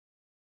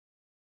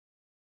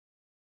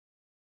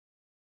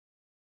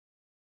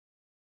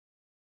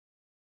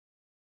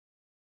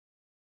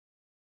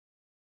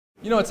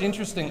You know, it's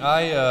interesting.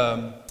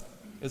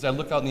 As I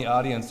look out in the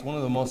audience, one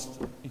of the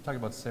most, you talk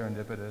about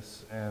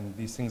serendipitous and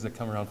these things that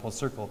come around full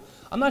circle.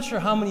 I'm not sure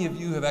how many of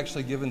you have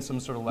actually given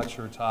some sort of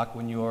lecture or talk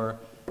when your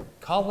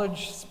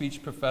college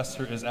speech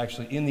professor is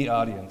actually in the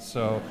audience.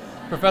 So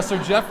Professor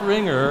Jeff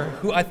Ringer,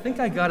 who I think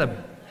I got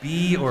a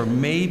B or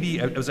maybe,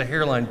 it was a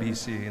hairline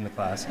BC in the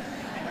class,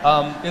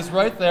 is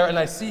right there, and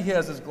I see he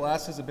has his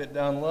glasses a bit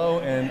down low,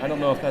 and I don't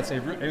know if that's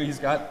he's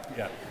got,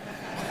 yeah.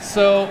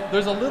 So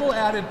there's a little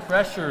added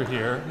pressure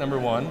here, number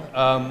one.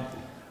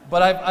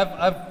 But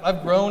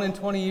I've grown in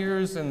 20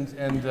 years, and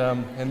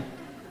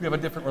we have a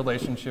different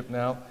relationship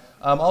now.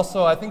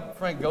 Also, I think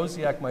Frank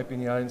Goziak might be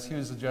in the audience. He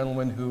was a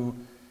gentleman who,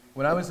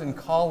 when I was in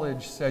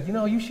college, said, you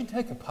know, you should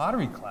take a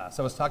pottery class.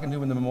 I was talking to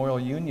him in the Memorial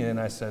Union, and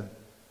I said,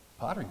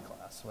 pottery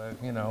class? Well,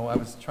 you know, I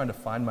was trying to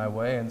find my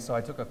way, and so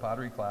I took a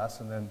pottery class,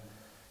 and then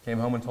came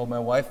home and told my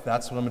wife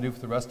that's what I'm going to do for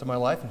the rest of my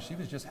life, and she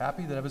was just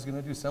happy that I was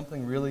going to do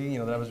something really, you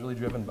know, that I was really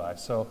driven by.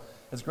 So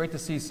it's great to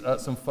see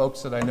some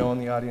folks that I know in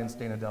the audience,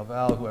 Dana Del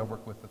Val, who I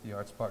work with the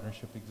Arts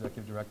Partnership,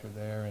 Executive Director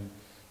there, and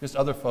just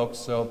other folks.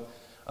 So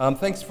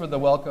thanks for the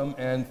welcome,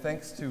 and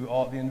thanks to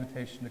all the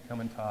invitation to come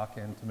and talk,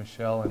 and to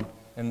Michelle,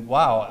 and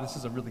wow, this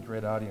is a really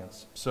great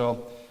audience.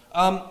 So,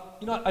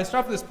 you know, I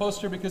start with this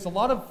poster because a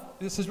lot of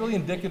this is really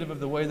indicative of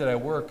the way that I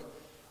work.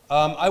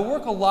 I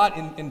work a lot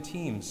in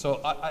teams.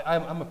 So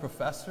I'm a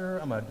professor,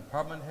 I'm a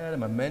department head,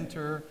 I'm a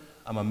mentor,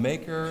 I'm a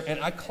maker, and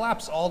I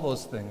collapse all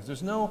those things.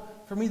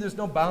 For me, there's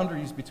no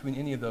boundaries between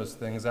any of those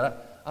things. I'm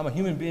a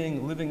human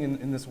being living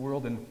in this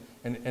world,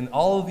 and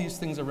all of these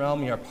things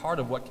around me are part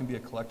of what can be a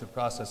collective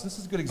process. This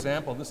is a good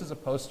example. This is a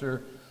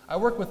poster. I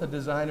work with a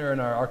designer in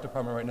our art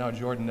department right now,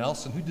 Jordan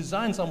Nelson, who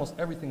designs almost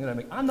everything that I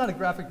make. I'm not a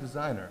graphic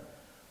designer,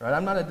 right?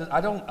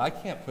 I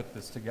can't put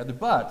this together,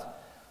 but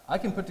I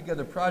can put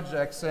together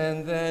projects,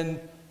 and then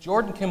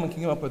Jordan came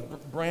up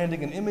with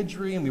branding and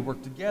imagery, and we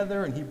work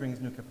together, and he brings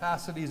new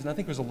capacities, and I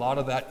think there's a lot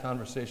of that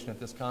conversation at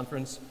this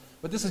conference.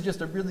 But this is just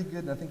a really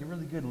good, and I think a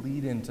really good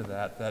lead into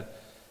that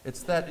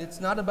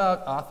it's not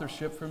about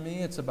authorship for me,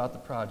 it's about the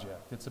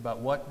project. It's about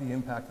what the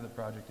impact of the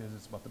project is,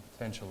 it's about the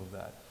potential of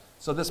that.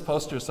 So this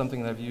poster is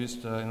something that I've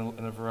used in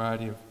a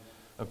variety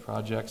of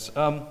projects.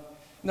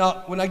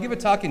 Now, when I give a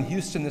talk in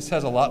Houston, this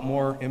has a lot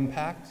more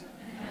impact.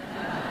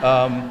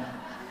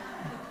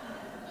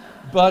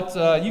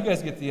 But you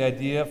guys get the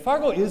idea.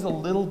 Fargo is a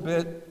little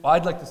bit,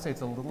 I'd like to say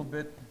it's a little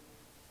bit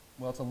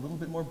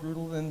more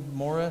brutal than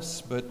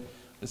Morris, but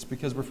it's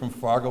because we're from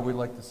Fargo, we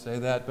like to say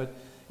that. But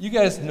you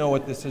guys know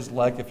what this is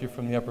like if you're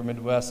from the upper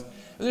Midwest.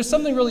 There's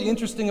something really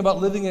interesting about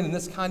living in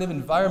this kind of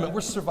environment. We're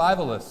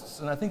survivalists,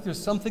 and I think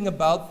there's something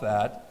about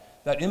that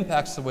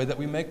impacts the way that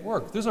we make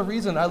work. There's a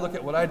reason I look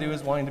at what I do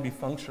as wanting to be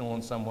functional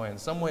in some way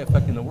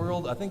affecting the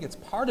world. I think it's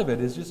part of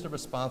it is just a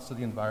response to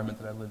the environment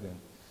that I live in.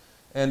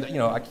 And, you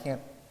know, I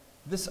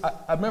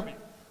remember,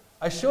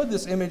 I showed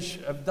this image,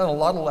 I've done a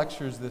lot of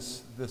lectures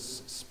this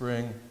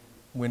spring,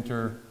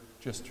 winter,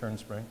 just turned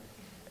spring.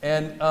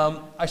 And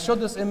I showed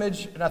this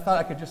image, and I thought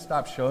I could just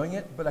stop showing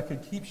it, but I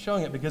could keep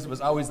showing it because it was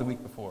always the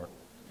week before.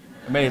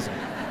 Amazing.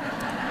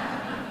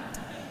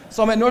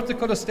 So I'm at North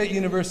Dakota State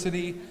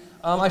University.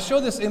 I show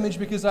this image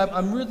because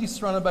I'm really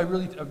surrounded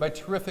by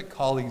terrific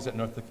colleagues at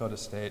North Dakota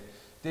State.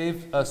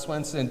 Dave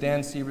Swenson and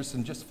Dan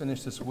Severson just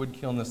finished this wood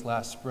kiln this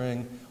last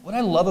spring. What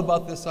I love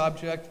about this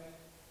object,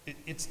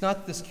 it's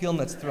not this kiln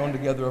that's thrown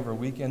together over a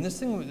weekend. This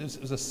thing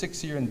was a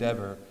 6-year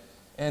endeavor,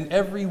 and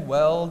every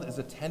weld is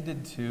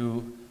attended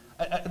to.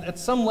 At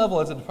some level,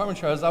 as a department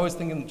chair, I was always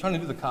trying to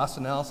do the cost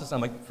analysis.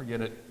 I'm like,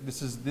 forget it.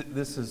 This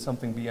is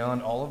something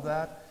beyond all of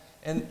that.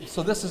 And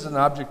so this is an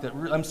object that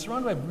I'm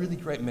surrounded by really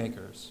great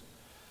makers.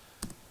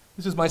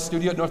 This is my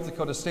studio at North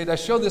Dakota State. I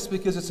show this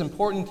because it's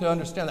important to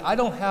understand that I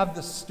don't have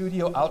the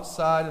studio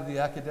outside of the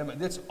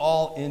academic. It's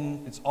all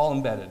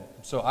embedded.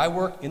 So I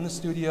work in the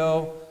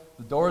studio.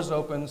 The doors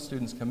open,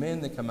 students come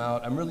in, they come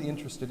out. I'm really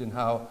interested in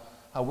how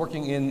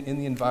working in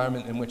the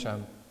environment in which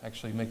I'm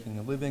actually making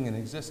a living and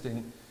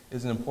existing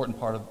is an important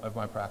part of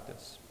my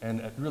practice, and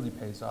it really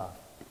pays off.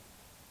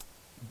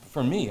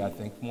 For me, I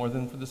think, more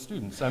than for the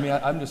students. I mean,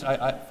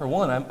 for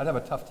one, I'd have a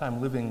tough time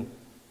living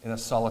in a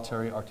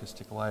solitary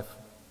artistic life.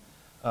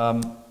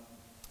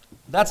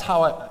 That's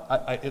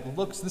how it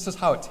looks. This is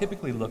how it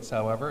typically looks,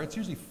 however. It's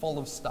usually full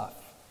of stuff.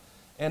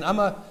 And I'm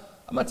going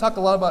to talk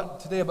a lot about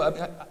today about,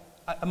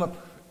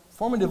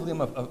 formatively,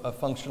 I'm a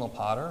functional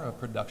potter, a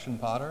production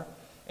potter,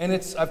 and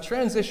I've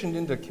transitioned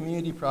into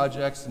community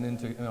projects and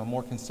into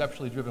more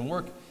conceptually driven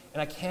work,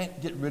 and I can't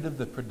get rid of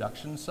the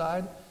production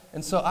side,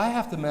 and so I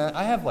have to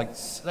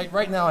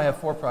right now I have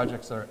 4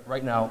 projects that are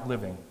right now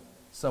living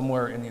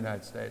somewhere in the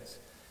United States,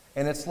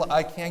 and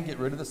I can't get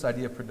rid of this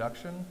idea of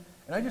production,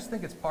 and I just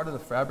think it's part of the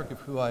fabric of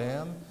who I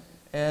am,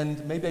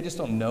 and maybe I just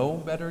don't know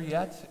better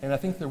yet, and I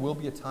think there will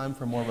be a time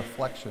for more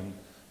reflection.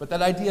 But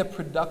that idea of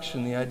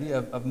production, the idea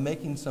of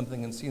making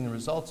something and seeing the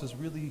results is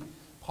really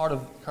part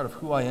of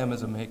who I am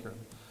as a maker.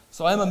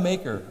 So I'm a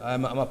maker,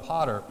 I'm a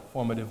potter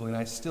formatively, and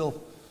I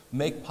still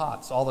make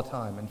pots all the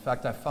time. In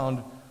fact, I've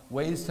found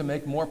ways to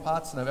make more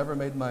pots than I've ever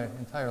made in my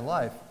entire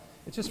life.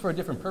 It's just for a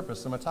different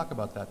purpose. I'm going to talk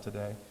about that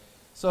today.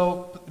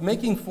 So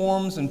making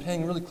forms and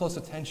paying really close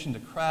attention to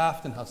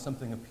craft and how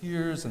something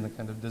appears and the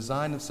kind of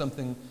design of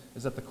something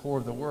is at the core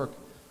of the work.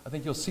 I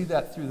think you'll see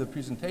that through the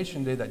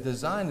presentation today, that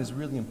design is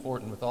really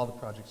important with all the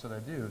projects that I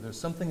do. There's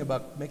something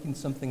about making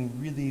something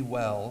really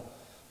well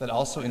that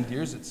also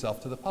endears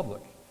itself to the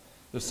public.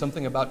 There's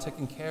something about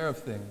taking care of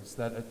things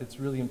that it's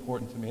really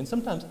important to me. And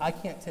sometimes I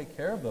can't take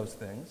care of those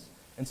things,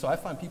 and so I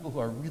find people who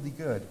are really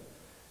good,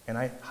 and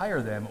I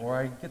hire them or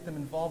I get them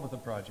involved with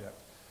a project.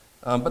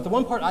 But the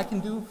one part I can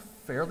do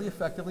fairly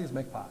effectively is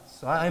make pots.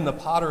 So I am the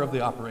potter of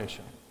the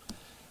operation.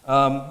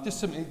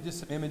 Just some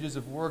images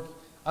of work.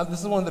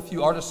 This is one of the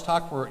few artist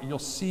talk where you'll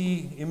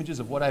see images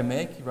of what I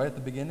make right at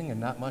the beginning and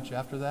not much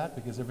after that,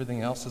 because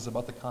everything else is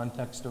about the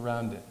context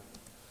around it.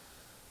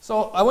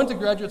 So I went to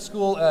graduate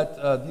school at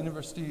the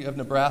University of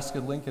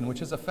Nebraska-Lincoln,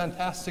 which is a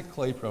fantastic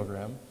clay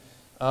program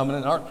and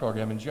an art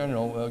program in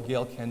general.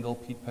 Gail Kendall,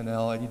 Pete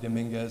Pennell, Eddie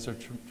Dominguez are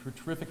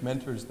terrific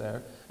mentors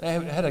there. And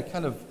I had a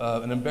kind of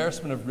an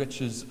embarrassment of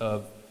riches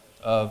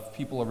of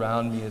people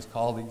around me as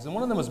colleagues. And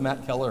one of them was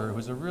Matt Keller, who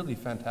was a really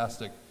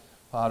fantastic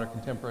potter,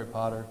 contemporary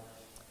potter.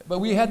 But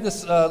we had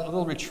this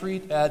little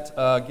retreat at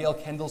Gail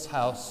Kendall's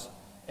house,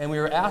 and we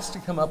were asked to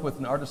come up with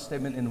an artist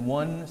statement in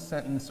one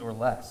sentence or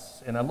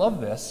less. And I love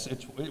this.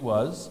 It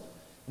was,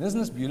 and isn't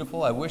this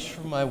beautiful? I wish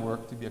for my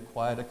work to be a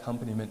quiet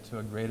accompaniment to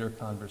a greater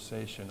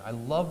conversation. I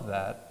love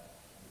that,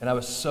 and I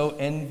was so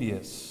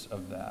envious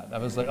of that. I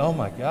was like, oh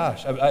my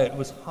gosh. I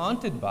was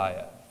haunted by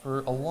it for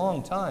a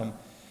long time.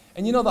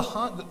 And you know,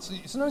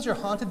 sometimes you're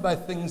haunted by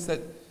things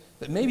that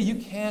maybe you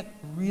can't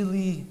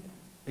really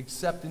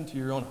accept into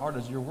your own heart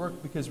as your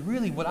work, because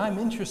really what I'm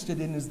interested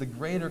in is the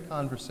greater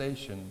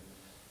conversation.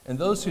 And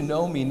those who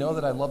know me know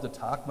that I love to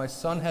talk. My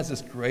son has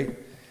this great,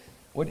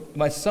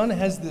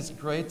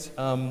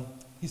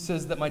 he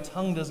says that my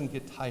tongue doesn't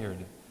get tired.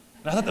 And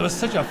I thought that was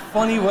such a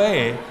funny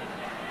way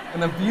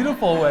and a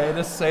beautiful way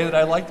to say that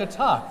I like to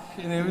talk.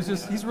 And it was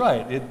just, he's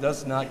right, it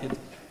does not get,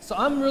 so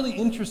I'm really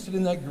interested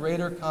in that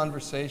greater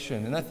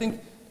conversation. And I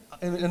think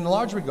in a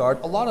large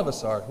regard, a lot of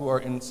us are, who are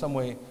in some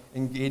way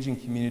engaging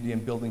community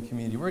and building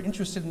community. We're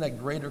interested in that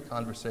greater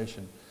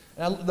conversation.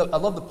 And I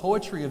love the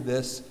poetry of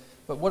this,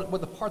 but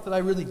what the part that I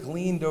really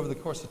gleaned over the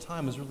course of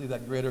time is really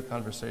that greater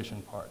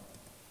conversation part.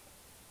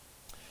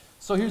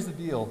 So here's the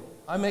deal.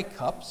 I make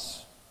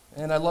cups,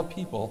 and I love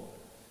people.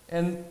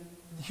 And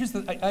here's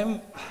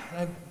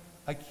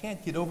I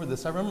can't get over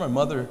this. I remember my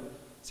mother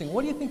saying,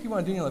 what do you think you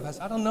want to do in your life? I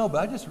said, I don't know, but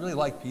I just really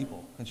like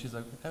people. And she's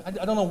like, I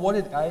don't know what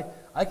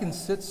I can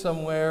sit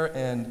somewhere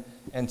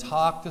and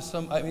talk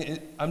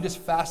to I'm just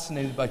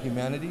fascinated by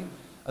humanity.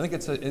 I think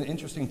it's an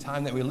interesting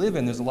time that we live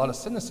in. There's a lot of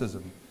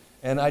cynicism.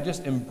 And I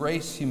just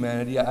embrace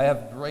humanity. I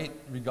have great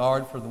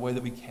regard for the way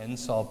that we can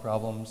solve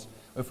problems.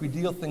 If we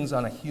deal things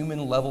on a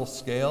human level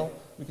scale,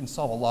 we can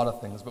solve a lot of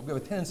things. But we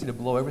have a tendency to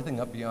blow everything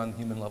up beyond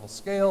human level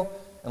scale.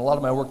 And a lot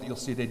of my work that you'll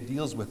see today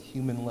deals with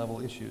human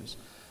level issues.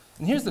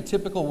 And here's the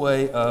typical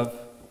way of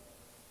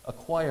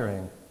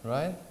acquiring,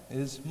 right,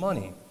 is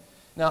money.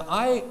 Now,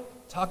 I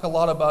talk a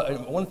lot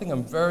about, one thing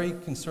I'm very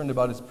concerned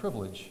about is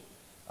privilege.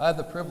 I have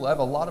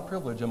a lot of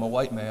privilege. I'm a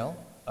white male.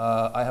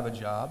 I have a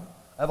job.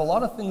 I have a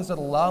lot of things that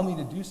allow me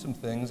to do some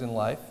things in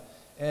life,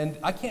 and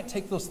I can't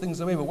take those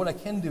things away, but what I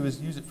can do is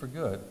use it for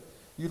good.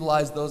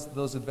 Utilize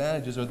those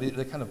advantages or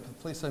the kind of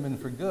place I'm in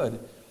for good.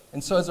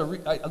 And so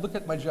I look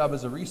at my job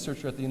as a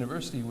researcher at the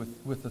university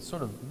with a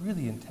sort of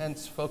really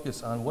intense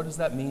focus on what does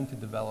that mean to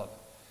develop.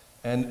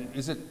 And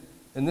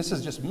this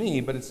is just me,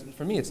 but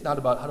for me it's not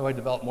about how do I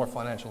develop more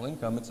financial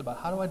income, it's about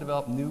how do I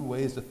develop new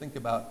ways to think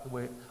about the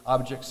way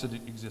objects that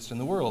exist in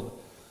the world.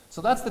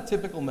 So that's the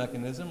typical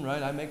mechanism,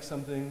 right? I make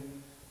something,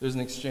 there's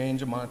an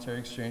exchange, a monetary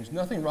exchange.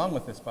 Nothing wrong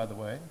with this, by the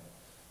way.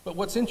 But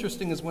what's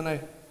interesting is when I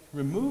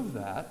remove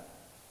that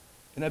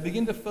and I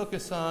begin to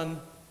focus on,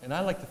 and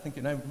I like to think,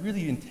 and I'm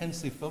really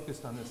intensely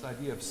focused on this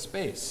idea of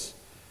space.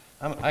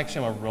 I'm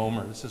a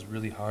roamer. This is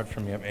really hard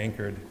for me. I'm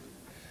anchored.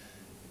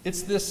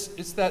 It's this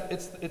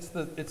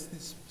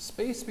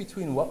space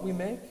between what we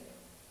make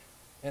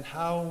and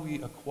how we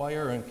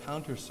acquire or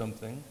encounter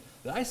something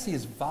that I see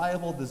as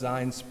viable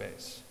design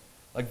space.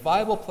 Like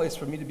viable place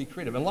for me to be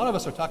creative. And a lot of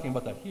us are talking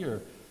about that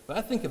here, but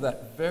I think of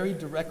that very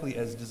directly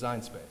as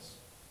design space.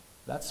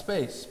 That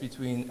space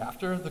between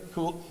after the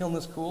kiln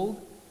is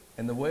cooled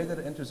and the way that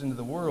it enters into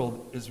the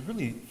world is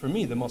really, for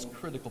me, the most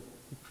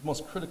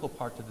critical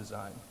part to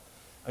design.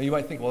 You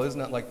might think, well, isn't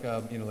that like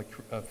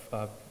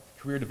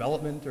career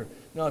development? Or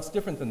no, it's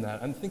different than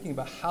that. I'm thinking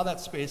about how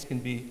that space can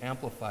be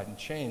amplified and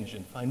changed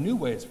and find new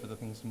ways for the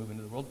things to move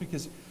into the world.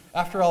 Because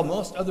after all,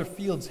 most other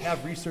fields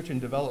have research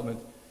and development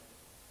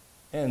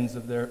ends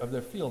of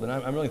their field, and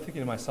I'm really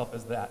thinking to myself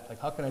as that. Like,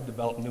 how can I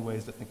develop new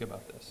ways to think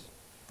about this?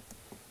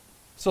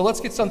 So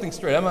let's get something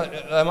straight.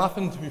 I'm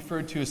often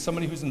referred to as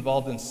somebody who's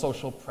involved in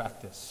social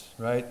practice,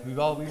 right? We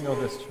know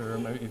this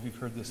term, if you've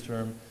heard this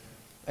term.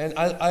 And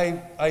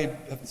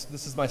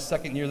this is my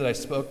second year that I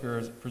spoke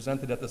or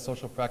presented at the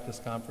Social Practice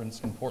Conference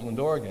in Portland,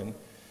 Oregon.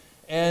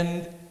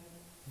 And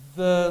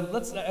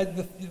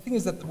the thing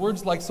is that the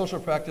words like social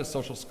practice,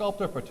 social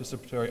sculptor,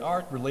 participatory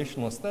art,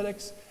 relational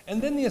aesthetics,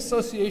 and then the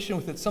association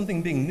with it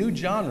something being new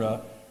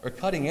genre or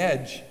cutting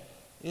edge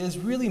is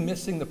really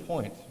missing the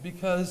point,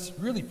 because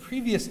really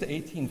previous to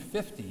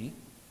 1850,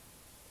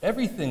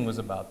 everything was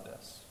about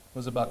this,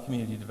 was about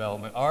community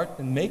development. Art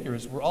and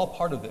makers were all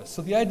part of this.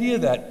 So the idea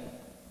that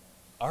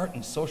art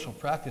and social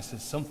practice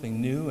is something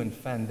new and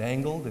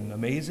fandangled and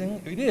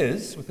amazing, it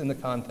is within the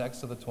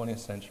context of the 20th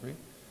century.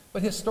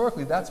 But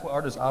historically, that's what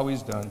art has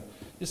always done.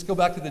 Just go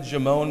back to the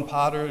Jamon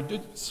potter,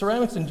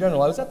 ceramics in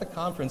general. I was at the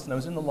conference and I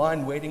was in the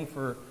line waiting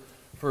for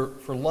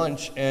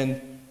lunch,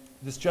 and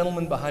this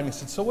gentleman behind me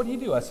said, "So what do you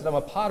do?" I said, "I'm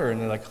a potter." And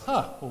they're like,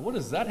 "Huh, well, what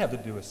does that have to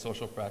do with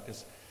social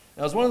practice?"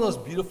 And it was one of those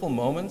beautiful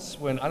moments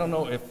when, I don't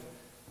know if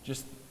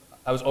just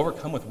I was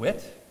overcome with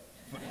wit.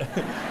 It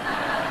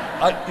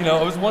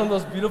was one of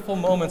those beautiful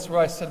moments where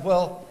I said,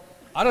 well,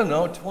 I don't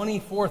know,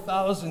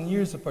 24,000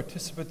 years of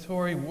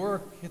participatory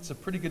work, it's a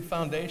pretty good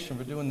foundation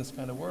for doing this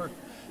kind of work.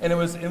 And it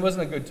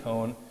wasn't a good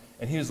tone.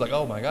 And he was like,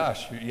 "Oh my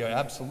gosh, yeah,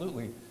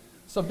 absolutely."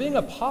 So being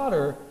a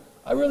potter,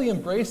 I really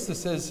embrace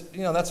this as,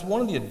 that's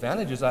one of the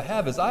advantages I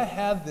have, is I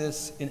have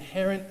this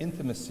inherent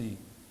intimacy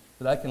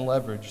that I can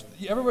leverage.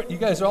 You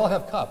guys all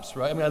have cups,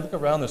 right? I mean, I look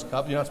around, there's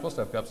cups. You're not supposed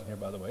to have cups in here,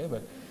 by the way,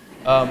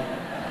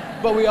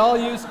 but we all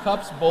use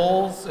cups,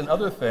 bowls, and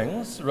other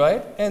things,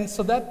 right? And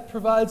so that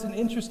provides an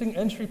interesting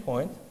entry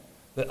point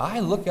that I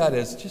look at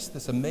as just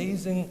this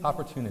amazing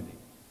opportunity.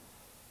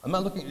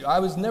 I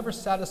was never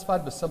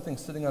satisfied with something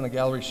sitting on a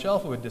gallery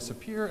shelf. It would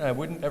disappear, and I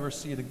wouldn't ever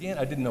see it again.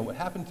 I didn't know what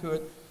happened to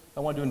it. I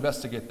wanted to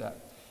investigate that.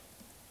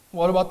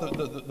 What about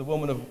the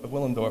woman of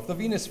Willendorf? The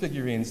Venus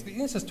figurines. The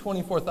Venus is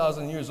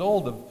 24,000 years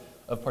old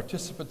of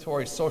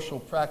participatory social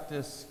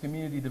practice,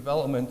 community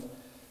development.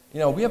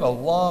 We have a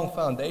long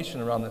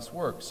foundation around this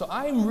work. So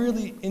I'm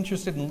really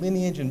interested in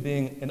lineage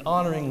and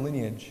honoring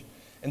lineage.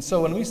 And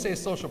so when we say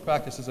social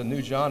practice is a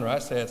new genre, I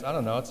say it's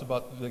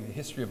about the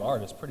history of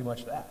art. It's pretty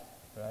much that,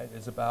 right?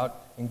 It's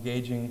about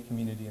engaging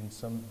community in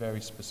some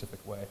very specific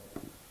way.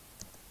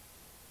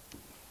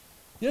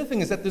 The other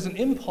thing is that there's an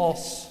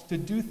impulse to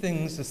do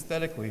things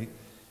aesthetically.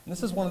 And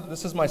this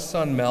is my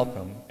son,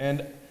 Malcolm.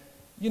 And,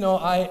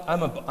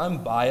 I'm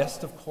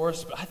biased, of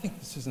course, but I think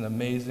this is an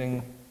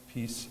amazing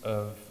piece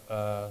of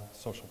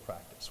social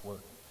practice work.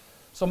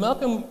 So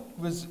Malcolm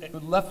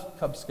left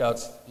Cub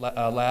Scouts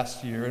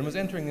last year and was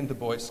entering into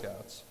Boy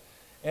Scouts.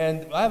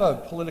 And I have a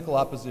political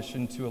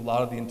opposition to a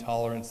lot of the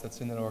intolerance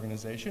that's in that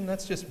organization.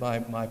 That's just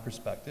my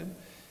perspective.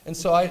 And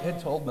so I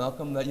had told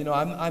Malcolm that,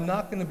 I'm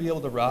not going to be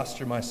able to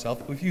roster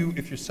myself. If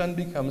your son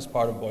becomes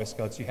part of Boy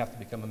Scouts, you have to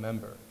become a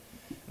member.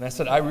 And I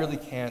said, I really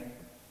can't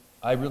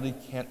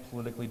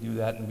politically do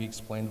that, and we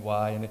explained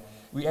why. And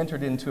we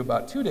entered into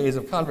about 2 days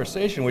of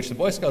conversation, which the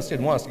Boy Scouts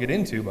didn't want us to get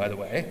into, by the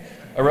way,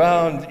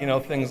 around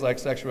things like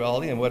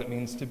sexuality and what it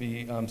means to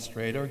be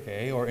straight or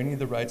gay or any of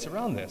the rights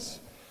around this.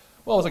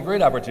 Well, it was a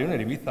great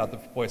opportunity we thought the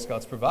Boy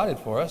Scouts provided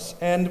for us,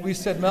 and we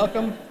said,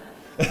 Malcolm,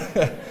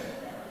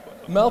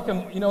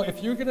 Malcolm,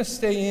 if you're going to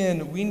stay in,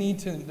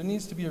 there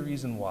needs to be a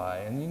reason why,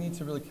 and you need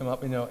to really come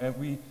up, and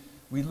we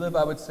live,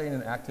 I would say, in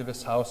an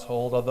activist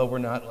household, although we're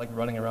not like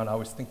running around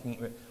always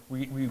thinking,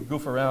 we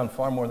goof around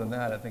far more than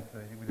that, I think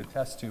we'd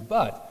attest to,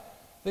 but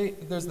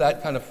there's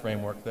that kind of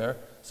framework there.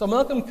 So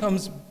Malcolm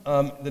comes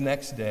the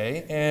next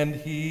day, and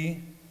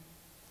he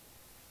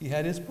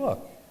had his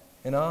book,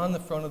 and on the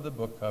front of the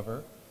book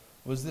cover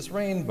was this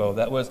rainbow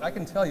that was, I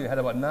can tell you, had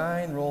about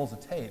 9 rolls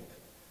of tape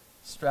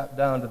strapped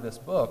down to this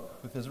book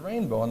with his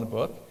rainbow on the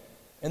book.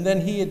 And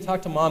then he had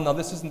talked to Mom, now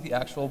this isn't the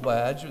actual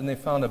badge, and they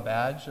found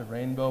a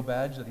rainbow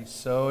badge that he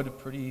sewed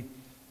pretty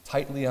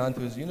tightly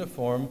onto his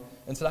uniform,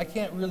 and said, I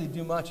can't really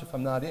do much if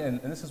I'm not in,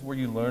 and this is where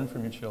you learn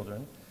from your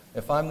children.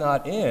 If I'm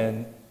not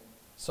in,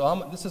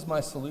 this is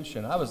my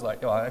solution. I was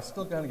like, I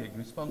still kind of get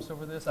goosebumps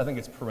over this. I think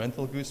it's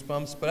parental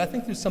goosebumps, but I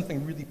think there's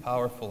something really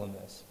powerful in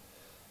this.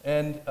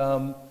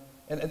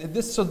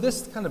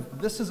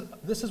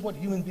 This is what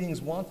human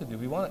beings want to do.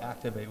 We want to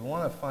activate. We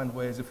want to find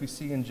ways, if we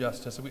see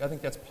injustice. I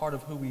think that's part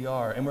of who we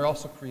are, and we're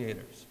also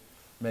creators,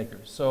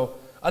 makers. So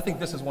I think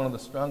this is one of the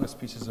strongest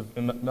pieces of,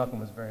 and Malcolm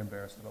was very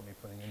embarrassed about me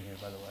putting in here,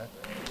 by the way.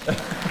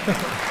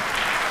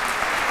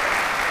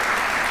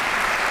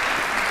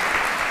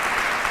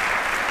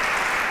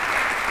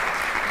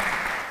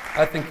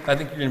 I think you're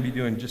going to be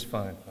doing just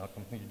fine,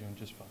 Malcolm. I think you're doing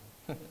just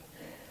fine.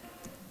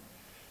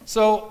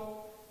 So,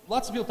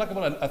 lots of people talk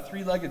about a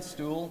 3-legged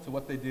stool to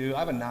what they do. I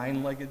have a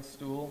 9-legged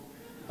stool,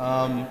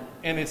 and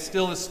it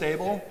still is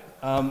stable,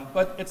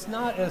 but it's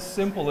not as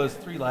simple as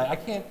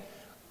 3-legged.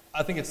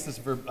 I think it's this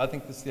verb. I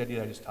think this is the idea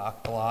that I just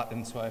talk a lot,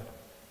 and so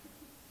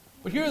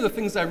But here are the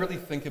things I really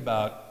think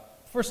about.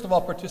 First of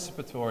all,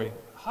 participatory.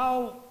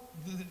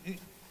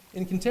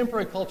 In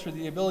contemporary culture,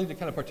 the ability to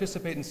kind of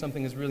participate in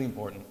something is really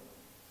important.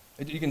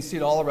 You can see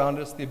it all around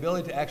us. The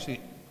ability to actually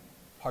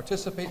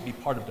participate, be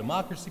part of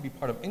democracy, be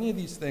part of any of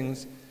these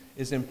things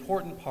is an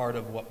important part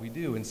of what we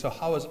do. And so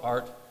how does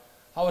art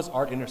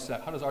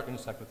intersect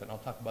with it? And I'll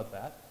talk about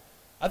that.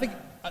 I think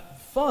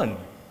fun.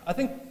 I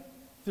think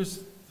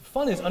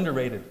fun is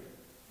underrated.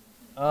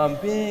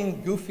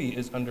 Being goofy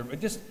is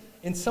just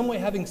in some way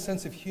having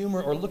sense of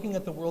humor or looking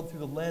at the world through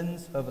the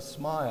lens of a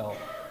smile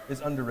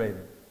is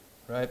underrated,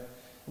 right?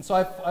 And so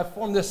I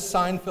formed this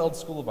Seinfeld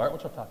School of Art,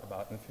 which I'll talk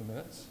about in a few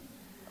minutes.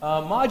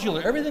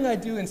 Modular. Everything I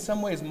do in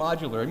some way is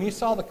modular. I mean, you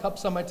saw the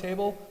cups on my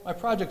table. My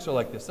projects are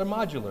like this. They're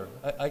modular.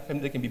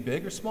 They can be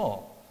big or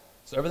small.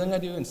 So everything I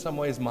do in some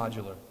way is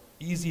modular.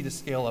 Easy to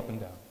scale up and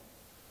down.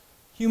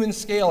 Human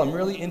scale. I'm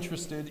really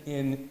interested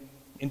in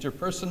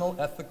interpersonal,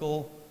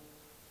 ethical,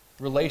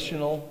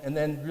 relational, and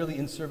then really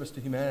in service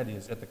to humanity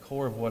is at the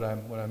core of what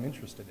I'm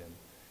interested in.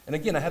 And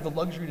again, I have the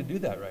luxury to do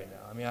that right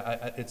now. I mean,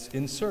 it's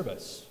in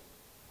service.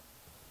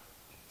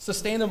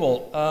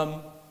 Sustainable.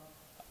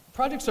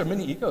 Projects are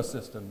mini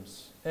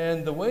ecosystems,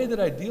 and the way that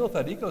I deal with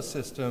that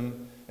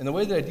ecosystem and the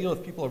way that I deal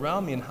with people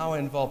around me and how I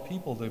involve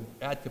people to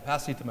add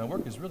capacity to my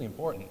work is really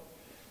important.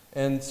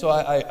 And so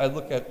I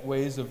look at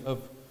ways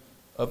of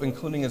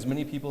including as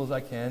many people as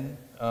I can.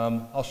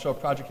 I'll show a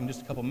project in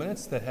just a couple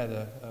minutes that had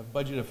a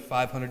budget of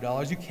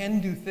 $500. You can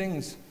do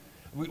things.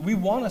 We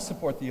want to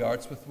support the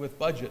arts with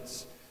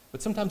budgets,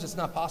 but sometimes it's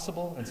not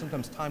possible, and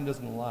sometimes time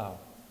doesn't allow.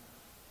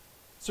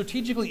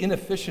 Strategically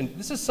inefficient.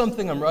 This is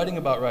something I'm writing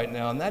about right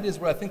now, and that is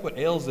what I think what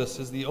ails us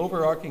is the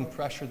overarching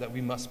pressure that we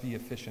must be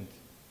efficient.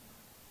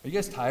 Are you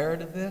guys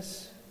tired of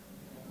this?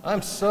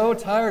 I'm so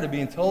tired of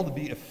being told to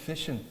be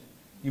efficient.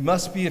 You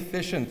must be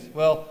efficient.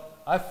 Well,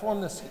 I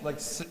formed this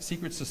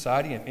secret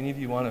society, if any of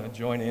you want to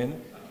join in,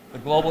 the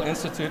Global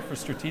Institute for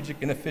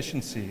Strategic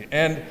Inefficiency.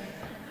 And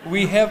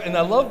we have, and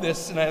I love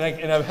this, and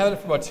I've had it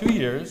for about 2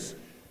 years.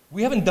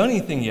 We haven't done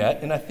anything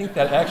yet, and I think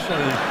that actually,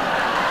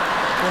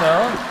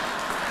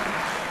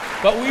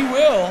 but we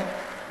will,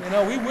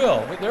 we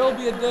will. There will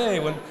be a day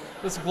when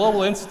this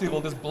Global Institute will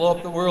just blow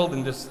up the world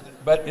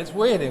but it's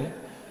waiting.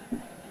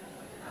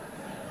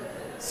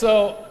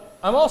 So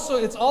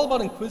it's all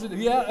about inquisitive.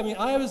 Yeah, I mean,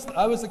 I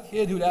was a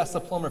kid who'd ask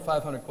the plumber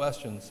 500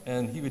 questions,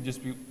 and he would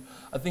just be,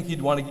 I think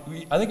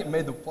it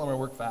made the plumber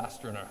work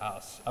faster in our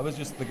house. I was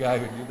just the guy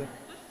who'd do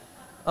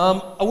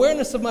that.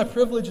 Awareness of my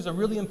privilege is a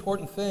really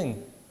important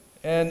thing.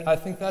 And I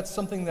think that's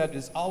something that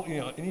is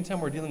anytime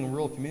we're dealing in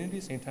rural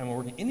communities, anytime we're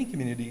working in any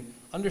community,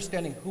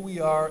 understanding who we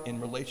are in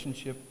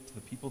relationship to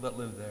the people that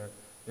live there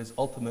is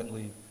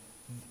ultimately,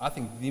 I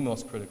think, the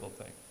most critical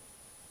thing.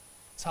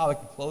 It's how I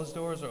can close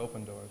doors or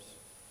open doors.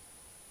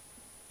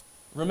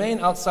 Remain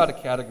outside a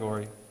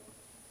category.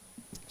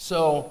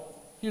 So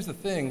here's the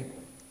thing.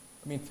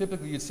 I mean,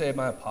 typically you'd say, am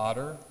I a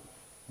potter?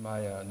 Am I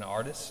an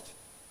artist?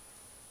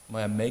 Am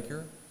I a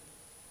maker?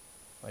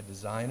 Am I a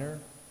designer?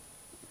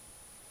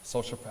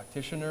 Social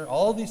practitioner,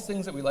 all these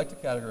things that we like to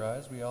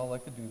categorize, we all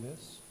like to do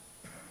this.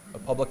 A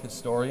public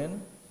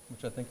historian,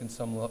 which I think in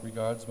some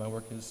regards my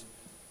work is,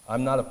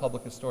 I'm not a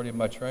public historian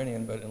by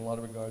training, but in a lot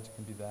of regards it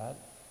can be that.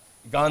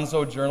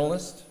 Gonzo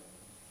journalist,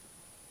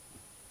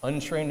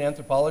 untrained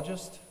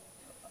anthropologist,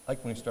 I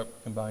like when we start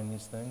combining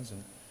these things,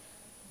 and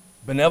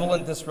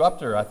benevolent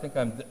disruptor, I think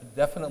I'm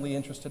definitely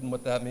interested in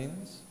what that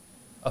means.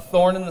 A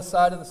thorn in the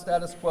side of the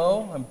status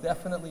quo, I'm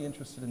definitely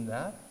interested in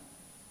that.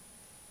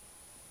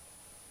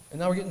 And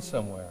now we're getting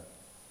somewhere.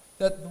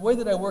 That the way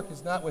that I work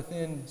is not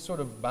within sort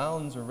of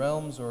bounds or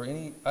realms or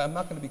I'm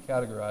not going to be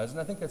categorized. And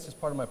I think that's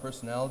just part of my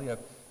personality.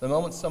 The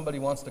moment somebody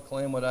wants to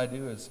claim what I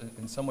do is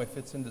in some way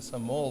fits into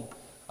some mold,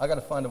 I got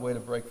to find a way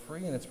to break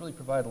free, and it's really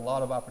provided a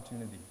lot of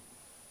opportunity.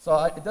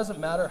 So it doesn't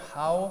matter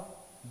how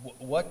we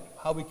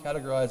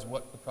categorize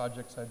what the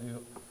projects I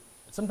do.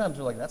 Sometimes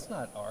you're like, that's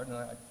not art, and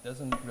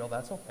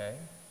that's okay.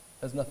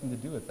 It has nothing to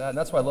do with that. And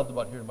that's what I loved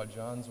about hearing about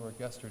John's work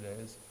yesterday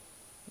is,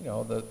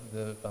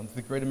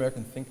 the Great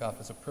American Think-Off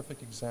is a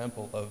perfect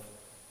example of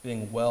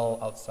being well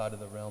outside of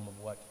the realm of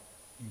what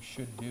you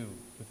should do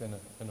within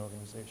an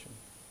organization.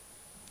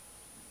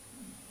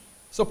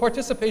 So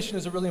participation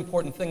is a really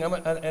important thing,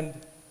 and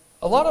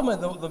a lot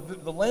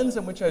of the lens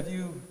in which I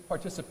view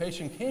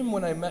participation came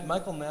when I met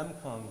Michael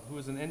Namkung, who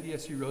was an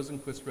NDSU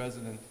Rosenquist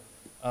resident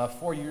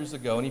 4 years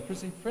ago, and he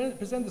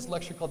presented this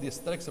lecture called The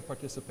Aesthetics of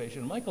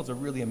Participation. Michael's a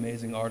really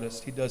amazing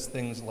artist. He does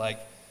things like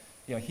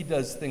he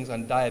does things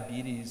on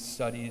diabetes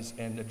studies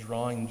and a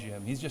drawing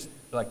gym. He's just,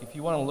 if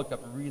you want to look up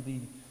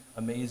really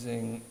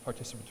amazing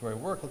participatory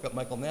work, look up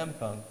Michael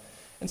Namkung.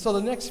 And so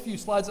the next few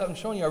slides I'm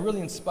showing you are really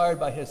inspired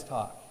by his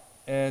talk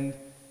and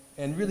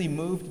really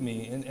moved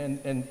me.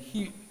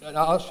 And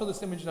I'll show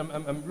this image, and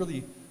I'm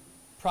really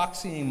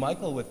proxying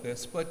Michael with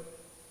this, but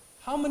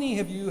how many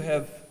of you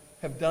have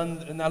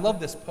done, and I love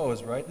this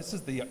pose, right? This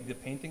is the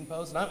painting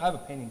pose, and I have a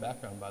painting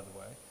background, by the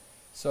way.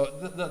 So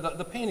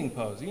the painting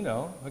pose,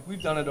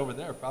 we've done it over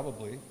there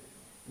probably.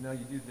 You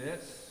do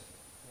this,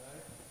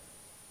 right?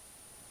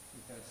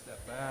 You kind of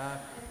step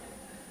back,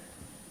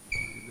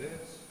 do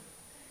this.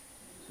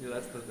 So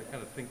that's the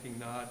kind of thinking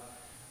nod.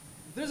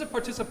 There's a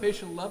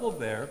participation level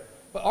there,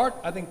 but art,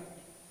 I think,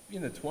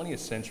 in the 20th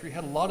century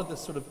had a lot of this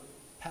sort of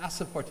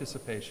passive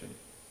participation.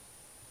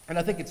 And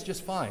I think it's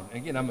just fine.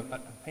 Again, I'm a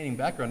painting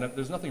background,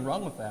 there's nothing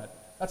wrong with that.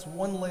 That's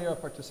one layer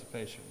of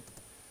participation.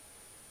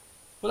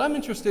 But I'm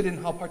interested in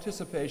how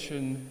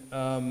participation,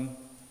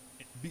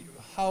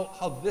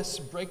 how this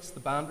breaks the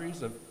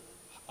boundaries of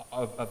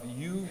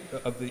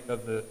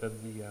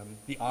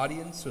the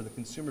audience or the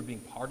consumer being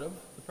part of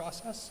the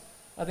process.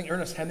 I think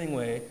Ernest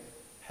Hemingway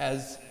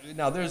has,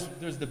 now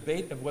there's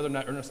debate of whether or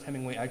not Ernest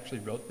Hemingway actually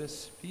wrote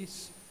this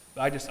piece,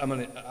 but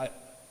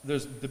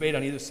there's debate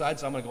on either side,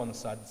 so I'm going to go on the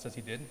side that says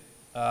he did.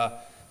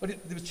 But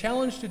it was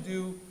challenged to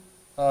do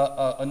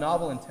a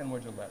novel in 10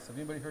 words or less. Have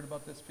anybody heard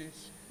about this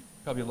piece?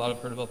 Probably a lot have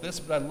heard about this,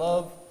 but I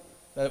love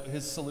that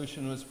his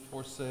solution was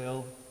for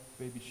sale,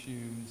 baby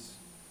shoes,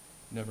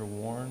 never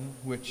worn,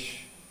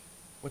 which,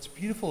 what's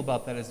beautiful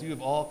about that is you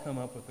have all come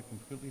up with a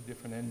completely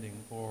different ending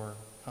or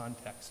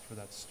context for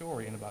that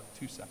story in about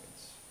 2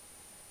 seconds.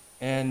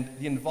 And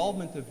the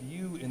involvement of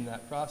you in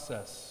that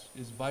process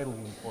is vitally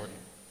important.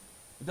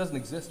 It doesn't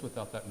exist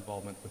without that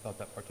involvement, without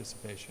that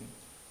participation.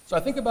 So I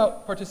think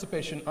about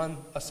participation on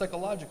a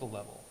psychological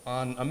level,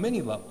 on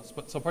many levels.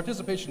 So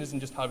participation isn't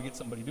just how we get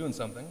somebody doing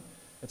something.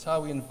 It's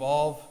how we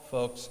involve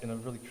folks in a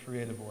really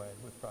creative way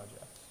with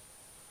projects.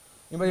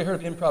 Anybody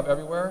heard of Improv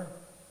Everywhere?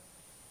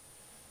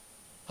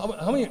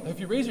 How many, if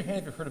you raise your hand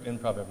if you've heard of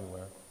Improv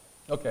Everywhere?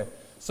 Okay,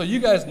 so you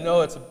guys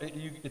know it's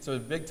a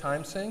big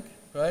time sink,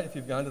 right, if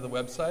you've gone to the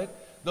website.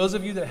 Those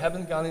of you that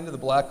haven't gone into the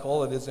black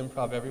hole, it is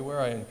Improv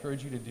Everywhere. I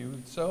encourage you to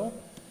do so.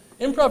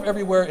 Improv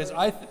Everywhere is,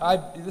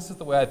 this is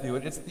the way I view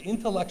it, it's the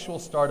intellectual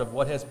start of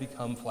what has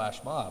become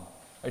Flash Mob.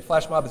 Right,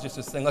 Flash Mob is just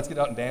this thing, let's get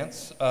out and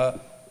dance.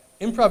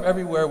 Improv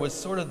Everywhere was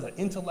sort of the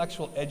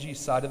intellectual, edgy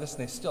side of this,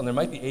 and there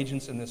might be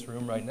agents in this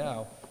room right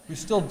now who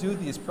still do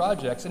these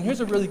projects. And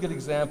here's a really good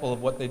example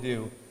of what they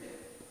do.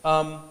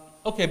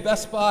 Okay,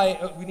 Best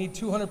Buy, we need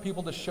 200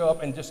 people to show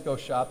up and just go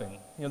shopping.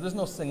 You know, there's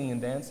no singing and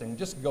dancing,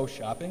 just go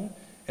shopping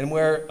and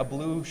wear a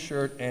blue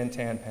shirt and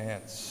tan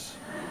pants,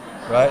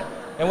 right?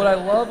 And what I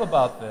love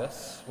about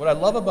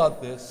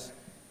this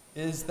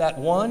is that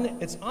one,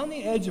 it's on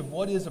the edge of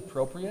what is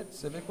appropriate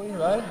civically,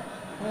 right?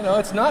 You know,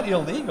 it's not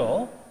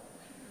illegal,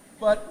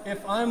 but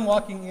if I'm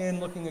walking in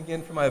looking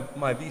again for my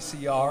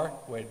VCR,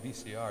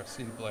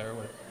 CD player,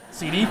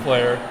 CD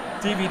player,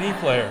 DVD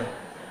player.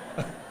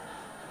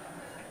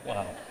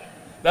 Wow,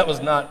 that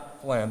was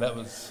not planned, that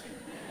was,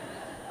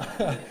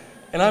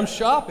 and I'm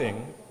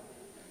shopping,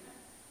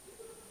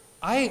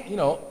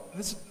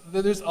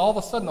 there's all of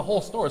a sudden the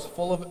whole store is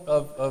full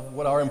of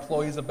what are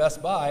employees of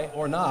Best Buy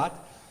or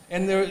not.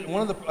 And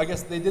I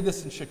guess they did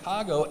this in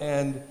Chicago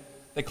and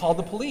they called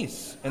the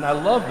police. And I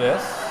love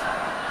this,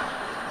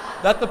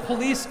 that the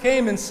police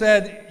came and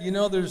said, you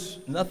know, there's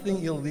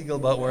nothing illegal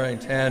about wearing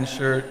tan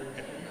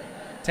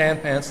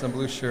pants and a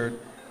blue shirt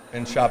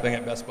and shopping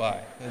at Best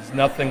Buy. There's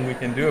nothing we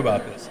can do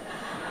about this.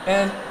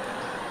 And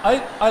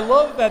I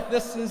love that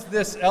this is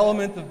this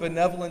element of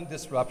benevolent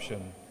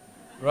disruption.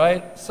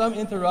 Right? Some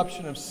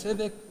interruption of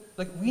civic,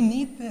 like we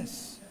need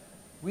this.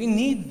 We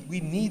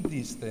need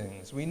these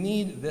things. We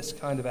need this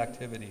kind of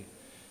activity.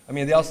 I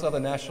mean, they also have the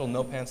National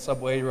No Pants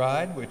Subway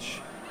ride,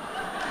 which,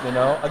 you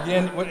know,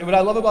 again, what I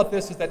love about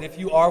this is that if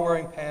you are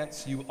wearing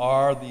pants, you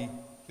are the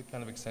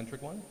kind of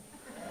eccentric one,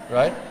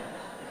 right?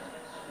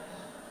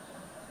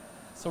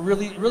 So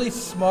really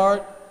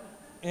smart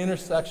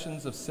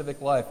intersections of civic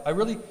life.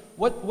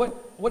 What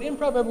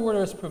Improv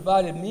Everywhere has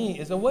provided me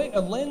is a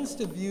lens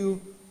to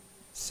view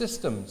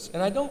systems,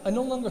 and I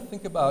no longer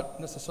think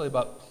necessarily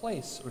about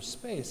place or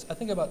space. I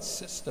think about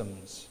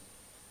systems,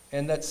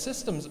 and that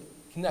systems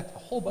connect a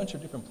whole bunch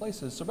of different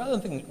places. So rather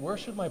than thinking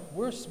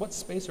what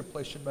space or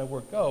place should my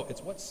work go,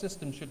 it's what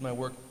system should my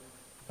work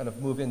kind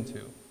of move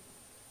into,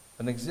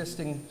 an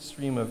existing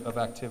stream of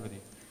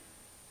activity.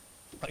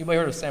 You might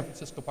have heard of San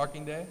Francisco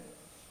Parking Day.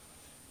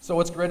 So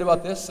what's great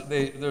about this?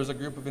 There's a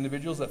group of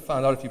individuals that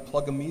found out if you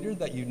plug a meter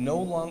that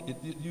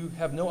you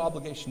have no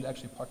obligation to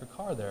actually park a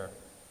car there.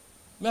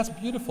 And that's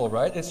beautiful,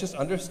 right? It's just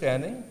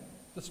understanding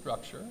the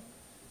structure.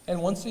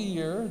 And once a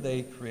year,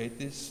 they create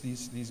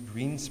these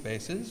green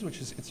spaces,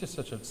 it's just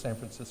such a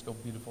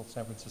beautiful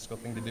San Francisco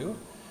thing to do.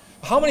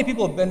 How many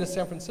people have been to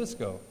San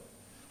Francisco?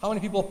 How many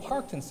people have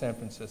parked in San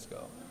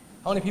Francisco?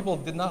 How many people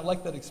did not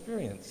like that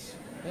experience?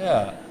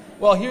 Yeah.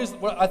 Well, here's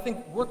what I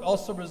think work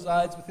also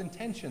resides with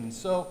intention.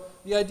 So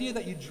the idea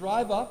that you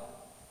drive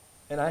up,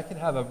 and I can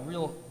have a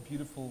real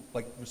beautiful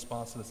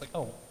response to this, like,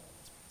 oh,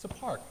 it's a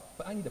park,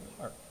 but I need a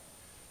park.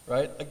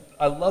 Right?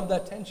 I love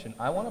that tension.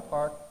 I want to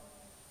park.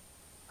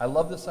 I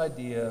love this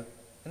idea,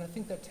 and I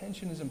think that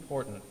tension is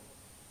important.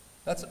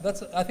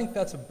 I think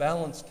that's a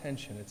balanced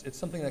tension. It's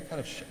something that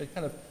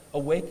kind of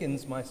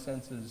awakens my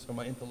senses or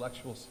my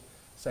intellectual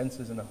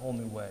senses in a whole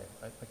new way.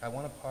 Right? Like I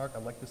want to park. I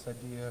like this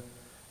idea,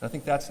 and I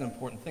think that's an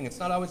important thing. It's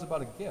not always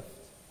about a gift.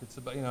 It's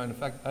about in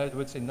fact, I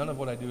would say none of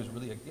what I do is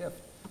really a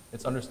gift.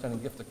 It's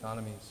understanding gift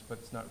economies, but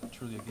it's not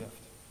truly a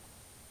gift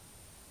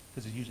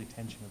because it's usually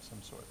tension of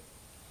some sort.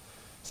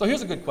 So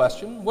here's a good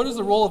question. What is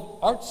the role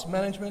of arts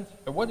management,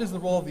 or what is the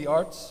role of the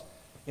arts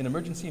in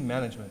emergency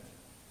management?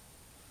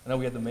 I know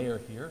we had the mayor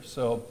here,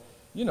 so,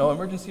 you know,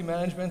 emergency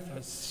management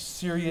is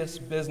serious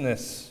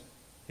business.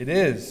 It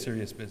is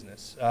serious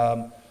business.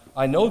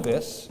 I know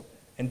this,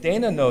 and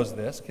Dana knows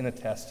this, can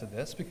attest to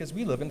this, because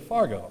we live in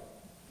Fargo.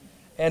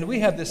 And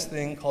we have this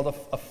thing called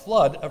a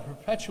flood, a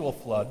perpetual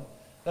flood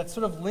that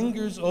sort of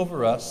lingers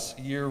over us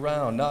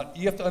year-round. Now,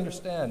 you have to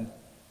understand,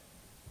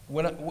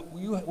 when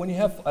you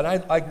have, and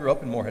I grew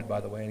up in Moorhead, by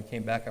the way, and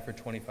came back after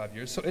 25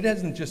 years, so it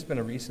hasn't just been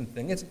a recent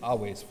thing, it's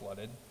always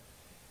flooded.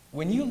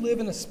 When you live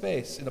in a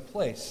space, in a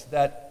place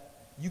that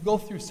you go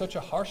through such a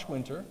harsh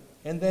winter,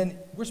 and then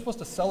we're supposed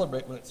to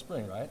celebrate when it's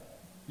spring, right?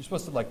 You're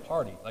supposed to like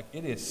party, like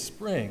it is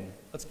spring,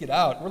 let's get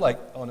out. We're like,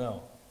 oh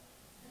no,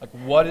 like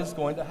what is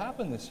going to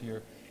happen this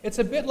year? It's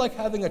a bit like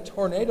having a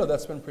tornado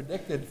that's been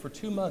predicted for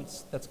 2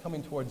 months that's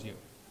coming towards you.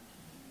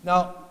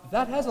 Now,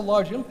 that has a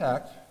large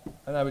impact,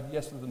 and I would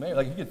yes to the mayor,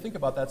 like if you could think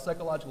about that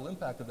psychological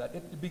impact of that,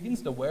 it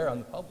begins to wear on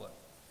the public,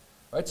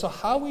 right? So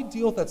how we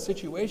deal with that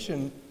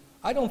situation,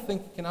 I don't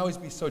think can always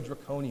be so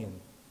draconian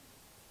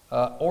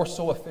or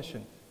so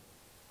efficient.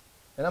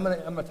 And I'm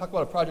gonna talk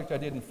about a project I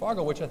did in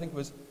Fargo, which I think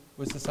was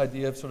this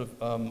idea of sort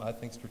of, I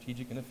think,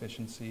 strategic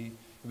inefficiency.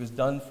 It was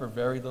done for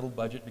very little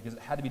budget because it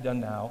had to be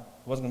done now.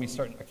 It wasn't going to be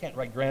starting, I can't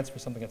write grants for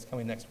something that's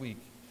coming next week.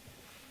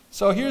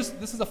 So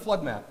this is a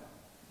flood map,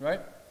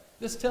 right?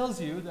 This tells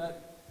you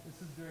that,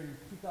 this is during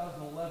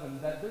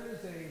 2011, that there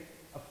is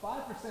a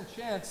 5%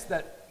 chance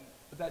that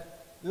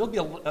there'll be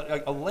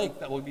a lake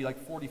that will be like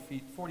 40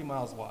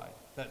 miles wide,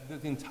 that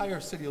the entire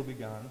city will be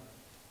gone.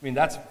 I mean,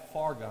 that's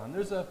far gone.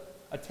 There's a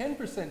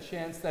 10%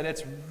 chance that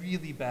it's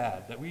really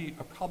bad, that we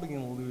are probably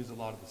going to lose a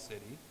lot of the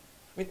city.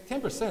 I mean,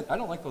 10%, I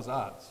don't like those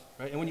odds,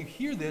 right? And when you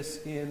hear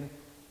this in,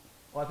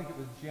 well, I think it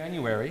was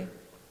January,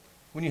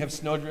 when you have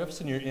snowdrifts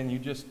and you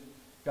just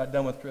got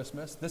done with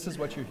Christmas, this is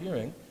what you're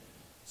hearing.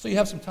 So you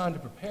have some time to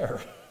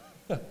prepare,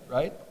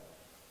 right?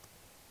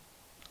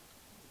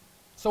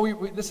 So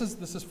this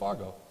is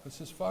Fargo. This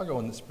is Fargo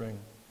in the spring.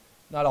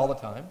 Not all the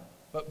time,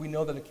 but we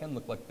know that it can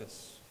look like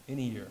this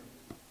any year.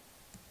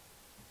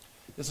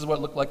 This is what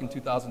it looked like in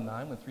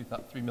 2009 when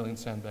 3 million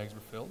sandbags were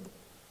filled.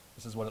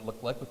 This is what it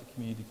looked like with the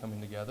community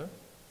coming together.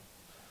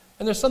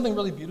 And there's something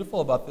really beautiful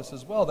about this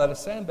as well, that a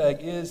sandbag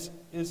is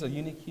a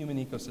unique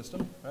human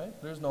ecosystem, right?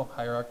 There's no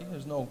hierarchy,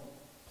 there's no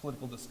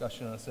political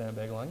discussion on a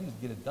sandbag line, you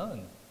just get it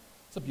done.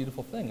 It's a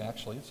beautiful thing,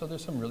 actually. So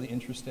there's some really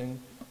interesting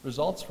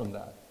results from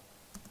that.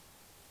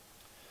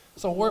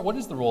 So what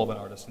is the role of an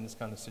artist in this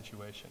kind of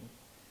situation?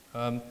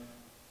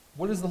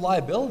 What is the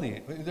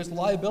liability? There's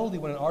liability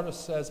when an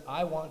artist says,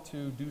 I want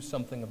to do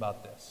something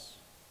about this.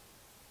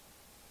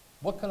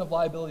 What kind of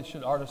liability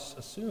should artists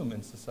assume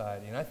in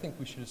society? And I think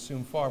we should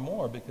assume far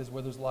more, because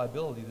where there's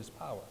liability, there's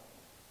power.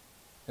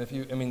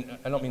 And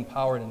I don't mean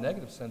power in a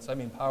negative sense, I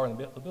mean power in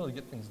the ability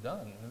to get things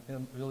done,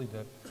 and really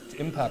to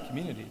impact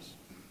communities.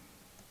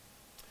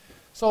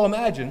 So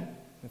imagine,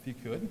 if you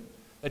could,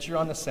 that you're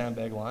on the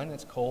sandbag line, and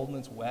it's cold and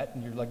it's wet,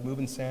 and you're like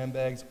moving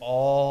sandbags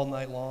all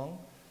night long.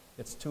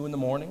 It's 2 in the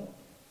morning,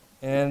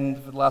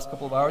 and for the last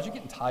couple of hours, you're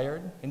getting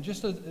tired, and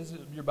just as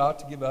you're about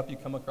to give up, you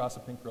come across a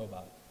pink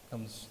robot.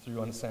 Comes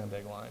through on the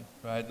sandbag line,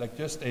 right? Like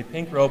just a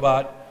pink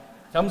robot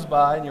comes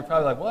by, and you're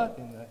probably like, what?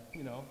 And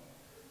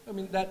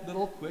that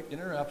little quick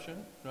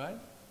interruption, right?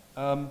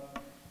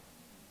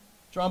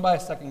 Drawn by a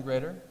second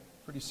grader,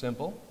 pretty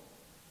simple.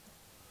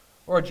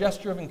 Or a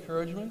gesture of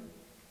encouragement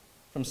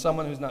from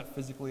someone who's not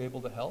physically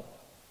able to help.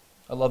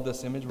 I love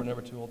this image, we're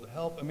never too old to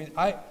help.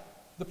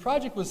 The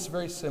project was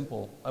very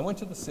simple. I went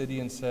to the city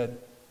and said,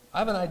 I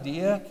have an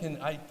idea,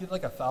 can I get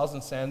like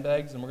 1,000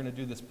 sandbags and we're going to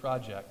do this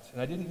project? And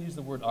I didn't use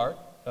the word art,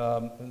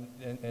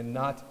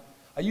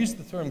 I used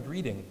the term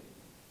greeting.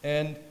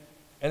 And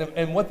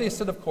what they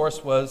said, of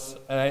course, was,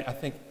 and I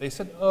think they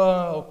said,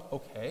 oh,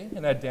 okay.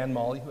 And I had Dan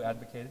Molly, who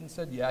advocated, and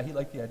said, yeah, he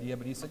liked the idea,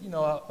 but he said,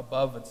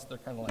 above, they're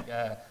kind of like,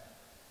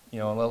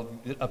 well,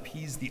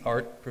 appease the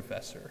art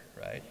professor,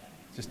 right?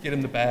 Just get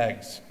him the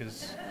bags,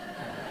 because...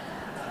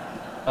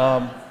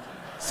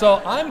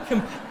 so I'm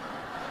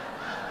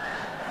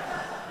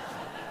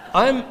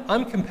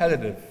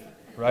competitive,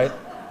 right?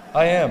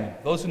 I am.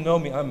 Those who know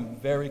me, I'm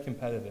very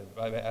competitive.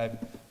 I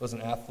was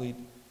an athlete.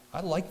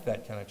 I like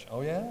that kind of,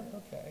 oh yeah?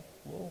 Okay,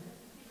 cool.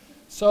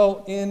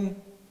 So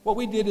what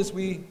we did is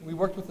we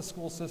worked with the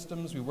school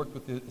systems, we worked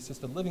with the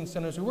assisted living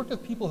centers, we worked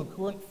with people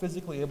who weren't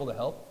physically able to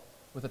help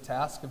with the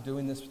task of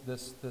doing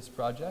this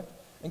project,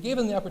 and gave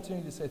them the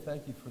opportunity to say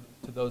thank you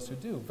to those who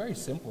do. Very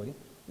simply,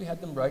 we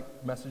had them write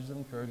messages of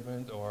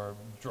encouragement or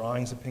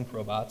drawings of pink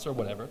robots or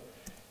whatever.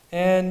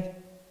 And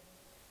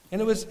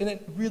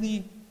it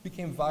really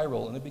became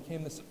viral, and it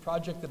became this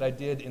project that I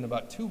did in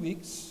about 2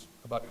 weeks,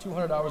 about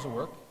 200 hours of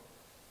work.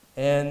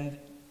 And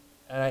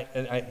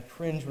I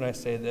cringe when I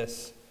say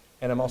this,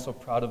 and I'm also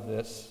proud of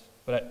this,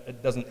 but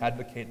it doesn't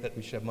advocate that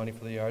we should have money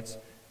for the arts.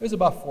 It was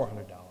about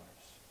 $400,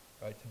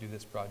 right, to do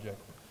this project.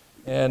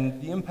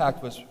 And the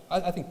impact was,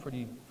 I think,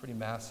 pretty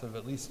massive,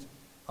 at least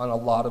on a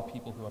lot of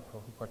people who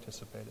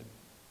participated.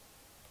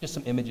 Just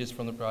some images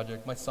from the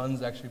project. My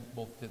sons actually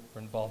both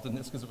were involved in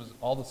this because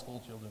all the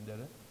school children did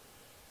it.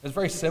 It was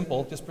very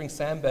simple. Just bring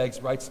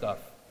sandbags, write stuff.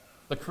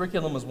 The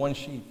curriculum was 1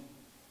 sheet.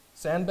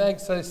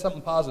 Sandbags, say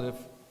something positive.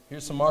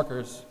 Here's some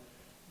markers.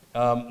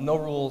 No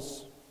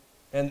rules.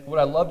 And what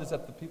I loved is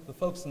that the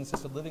folks in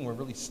assisted living were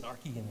really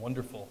snarky and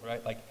wonderful,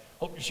 right? Like,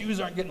 hope your shoes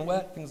aren't getting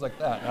wet, things like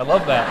that. And I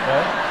love that,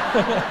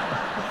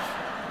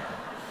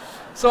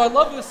 So I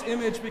love this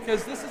image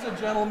because this is a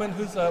gentleman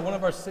who's one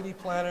of our city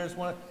planners,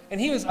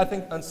 and he was, I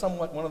think, on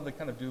somewhat one of the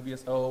kind of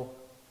dubious, oh,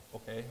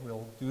 okay,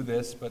 we'll do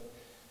this,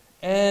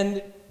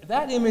 and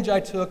that image I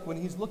took when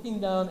he's looking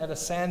down at a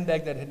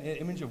sandbag that had an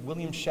image of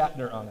William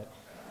Shatner on it,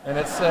 and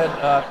it said,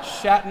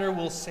 Shatner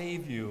will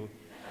save you,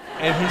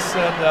 and he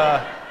said,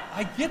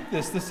 I get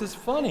this is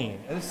funny,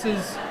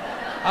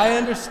 I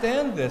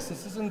understand this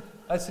isn't,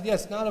 I said, yeah,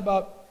 it's not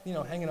about,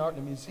 hanging art in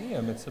a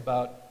museum, it's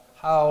about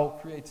how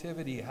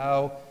creativity,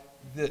 how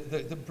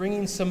the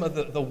bringing some of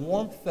the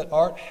warmth that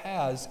art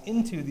has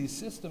into these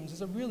systems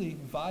is a really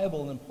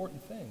viable and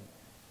important thing,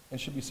 and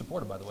should be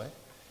supported, by the way.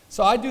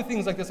 So I do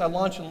things like this. I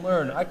launch and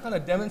learn. I kind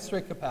of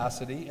demonstrate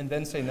capacity, and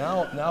then say,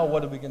 now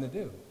what are we going to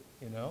do?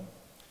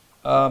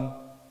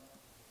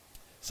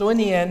 So in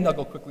the end, I'll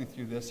go quickly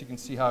through this. You can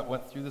see how it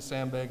went through the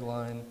sandbag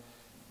line,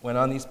 went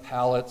on these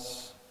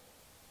pallets,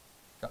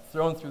 got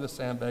thrown through the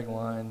sandbag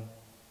line,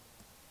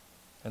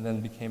 and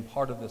then became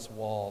part of this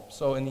wall.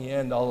 So in the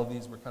end, all of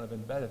these were kind of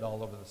embedded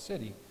all over the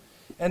city.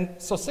 And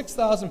so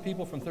 6,000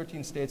 people from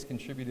 13 states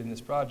contributed in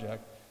this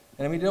project,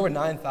 and we did over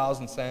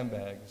 9,000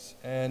 sandbags.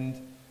 And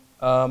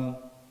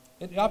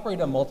it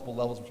operated on multiple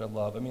levels, which I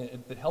love. I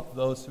mean, it helped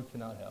those who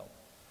cannot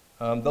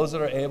help. Those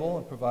that are able,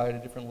 it provided a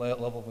different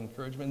level of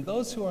encouragement. And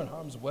those who are in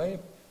harm's way,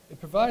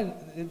 it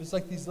was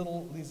like these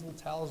little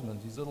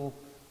talismans, these little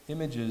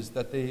images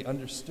that they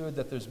understood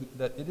that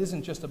it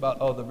isn't just about,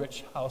 oh, the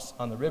rich house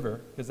on the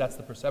river, because that's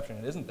the perception.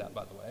 It isn't that,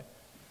 by the way.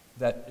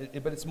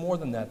 But it's more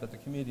than that the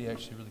community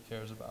actually really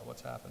cares about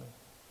what's happening.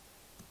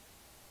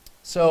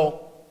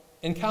 So,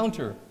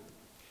 Encounter.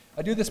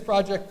 I do this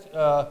project,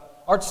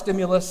 Art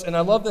Stimulus, and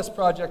I love this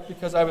project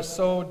because I was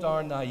so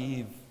darn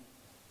naive.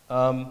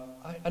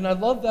 And I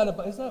love that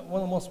isn't that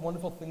one of the most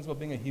wonderful things about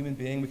being a human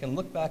being? We can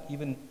look back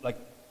even like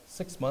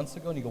 6 months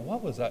ago and you go,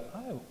 what was that?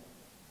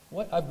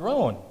 I've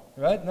grown,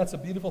 right? And that's a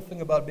beautiful thing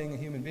about being a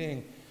human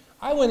being.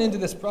 I went into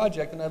this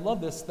project, and I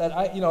love this, that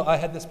I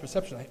had this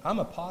perception. I'm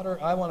a potter.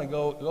 I want to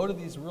go to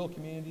these rural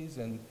communities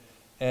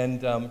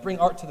and bring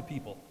art to the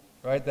people,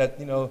 right? That,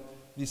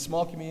 these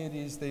small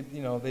communities, they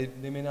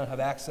may not have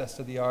access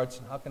to the arts,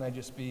 and how can I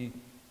just be,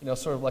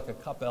 sort of like a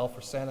cup elf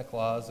for Santa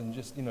Claus, and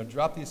just,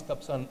 drop these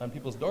cups on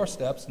people's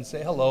doorsteps and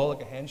say hello,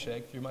 like a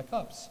handshake through my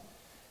cups.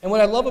 And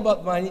what I love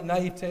about my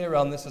naivete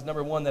around this is,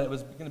 number one, that it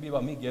was going to be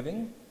about me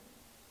giving,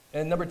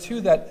 and number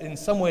two, that in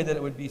some way that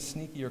it would be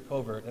sneaky or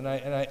covert. And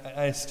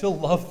I still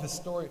love this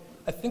story.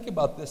 I think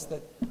about this,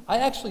 that I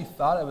actually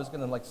thought I was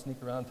going to like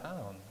sneak around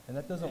town, and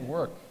that doesn't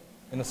work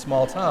in a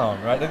small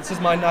town, right? This is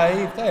my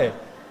naivete.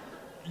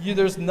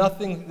 There's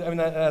nothing. I mean,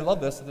 I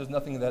love this. There's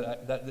nothing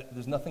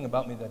there's nothing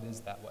about me that is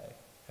that way.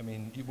 I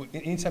mean,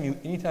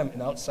 anytime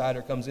an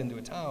outsider comes into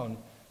a town,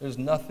 there's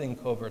nothing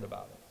covert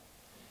about it.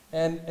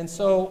 And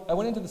so I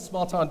went into the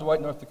small town of Dwight,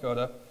 North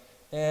Dakota,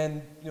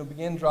 and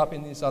began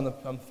dropping these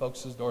on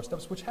folks'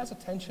 doorsteps, which has a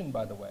tension,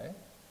 by the way,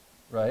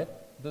 right?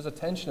 There's a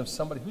tension of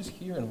somebody who's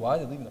here and why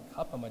they're leaving a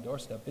cup on my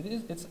doorstep.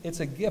 It's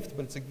a gift,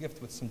 but it's a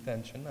gift with some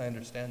tension. I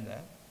understand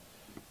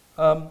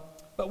that.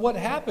 But what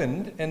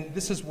happened, and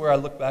this is where I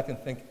look back and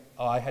think,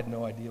 oh, I had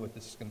no idea what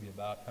this is going to be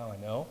about. Now I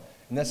know.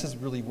 And this is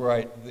really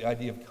where the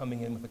idea of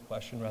coming in with a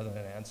question rather than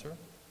an answer.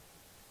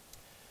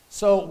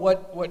 So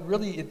what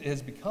really it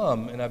has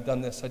become, and I've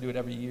done this, I do it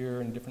every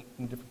year in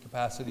different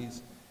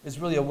capacities, is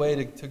really a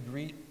way to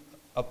greet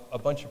a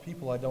bunch of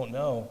people I don't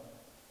know.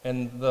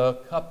 And the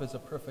cup is a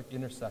perfect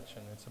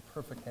intersection. It's a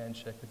perfect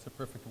handshake. It's a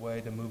perfect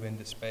way to move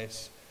into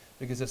space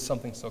because it's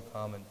something so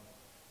common,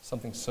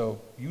 something so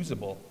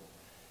usable.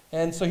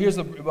 And so here's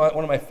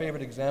one of my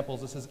favorite examples.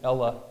 This is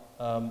Ella.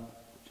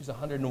 She's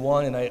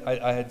 101, and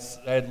I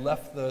had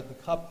left the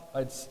cup.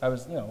 I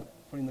was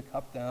putting the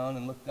cup down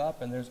and looked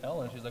up, and there's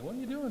Ella. And she's like, "What are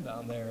you doing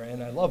down there?"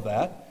 And I love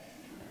that.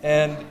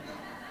 And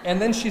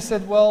then she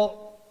said,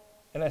 "Well,"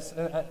 and I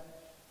said,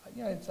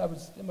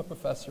 I'm a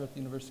professor at the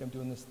university. I'm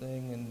doing this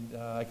thing, and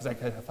because I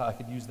thought I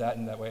could use that,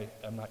 and that way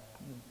I'm not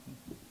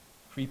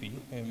creepy.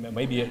 And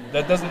maybe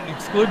that doesn't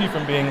exclude you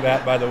from being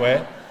that, by the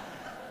way.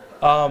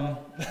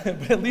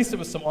 But at least it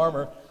was some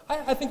armor.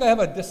 I think I have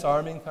a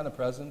disarming kind of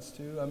presence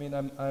too. I mean,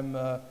 and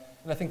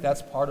I think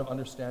that's part of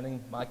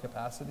understanding my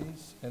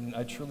capacities. And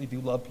I truly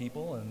do love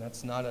people, and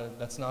that's not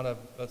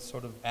a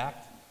sort of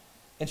act.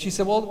 And she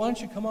said, "Well, why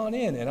don't you come on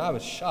in?" And I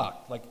was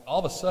shocked. Like all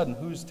of a sudden,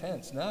 who's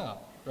tense now,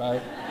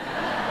 right?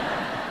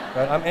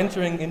 Right? I'm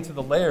entering into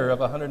the lair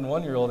of a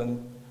 101-year-old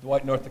in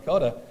Dwight, North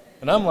Dakota,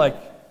 and I'm like,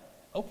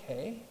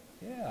 okay,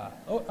 yeah,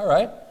 oh, all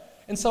right.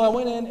 And so I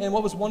went in, and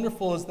what was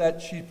wonderful is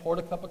that she poured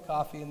a cup of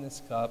coffee in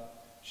this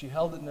cup, she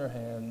held it in her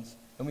hands,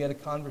 and we had a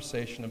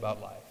conversation about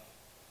life.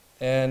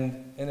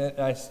 And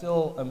I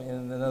still am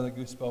in another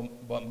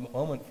goosebump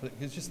moment,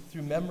 because just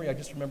through memory, I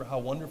just remember how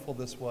wonderful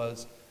this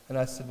was, and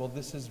I said, well,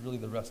 this is really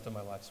the rest of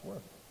my life's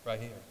work,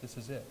 right here. This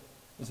is it.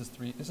 This is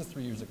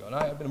 3 years ago. And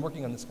I've been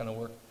working on this kind of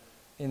work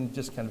in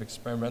just kind of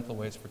experimental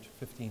ways for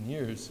 15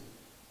 years,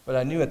 but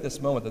I knew at this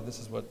moment that this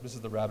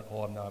is the rabbit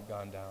hole I've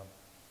gone down.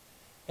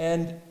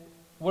 And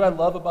what I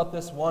love about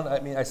this one, I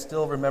mean, I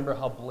still remember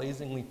how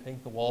blazingly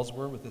pink the walls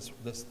were with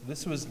this.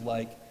 This was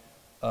like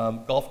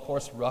Golf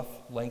course, rough,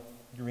 length,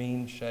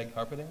 green, shag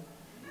carpeting.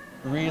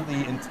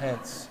 Really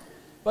intense.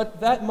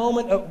 But that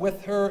moment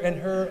with her and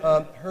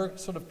her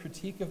sort of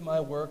critique of my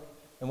work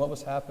and what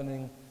was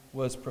happening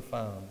was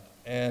profound,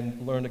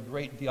 and learned a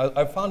great deal.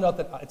 I found out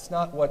that it's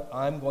not what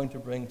I'm going to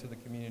bring to the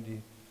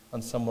community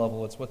on some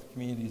level, it's what the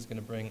community is going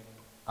to bring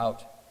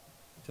out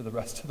to the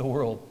rest of the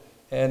world.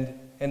 And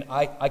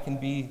I can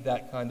be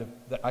that kind of,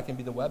 I can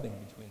be the webbing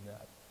between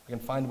that. I can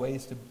find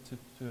ways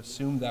to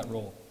assume that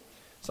role.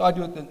 So I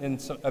do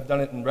it I've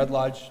done it in Red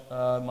Lodge,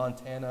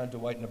 Montana,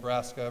 Dwight,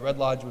 Nebraska. Red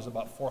Lodge was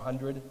about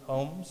 400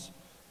 homes.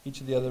 Each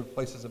of the other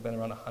places have been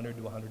around 100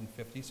 to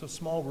 150, so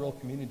small rural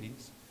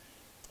communities.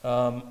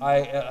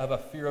 I have a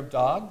fear of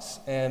dogs,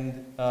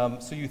 and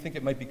so you think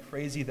it might be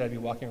crazy that I'd be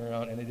walking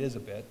around, and it is a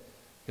bit,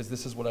 because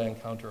this is what I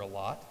encounter a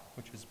lot,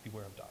 which is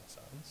beware of dog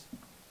signs.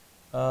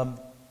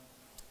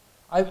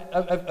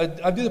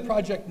 I do the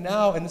project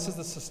now, and this is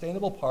the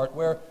sustainable part,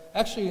 where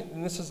actually,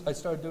 and I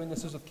started doing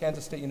this with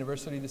Kansas State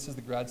University. This is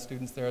the grad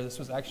students there. This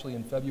was actually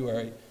in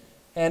February.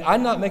 And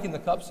I'm not making the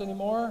cups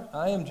anymore.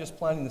 I am just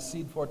planting the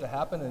seed for it to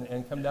happen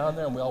and come down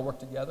there, and we all work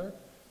together.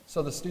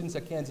 So the students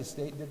at Kansas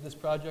State did this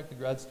project, the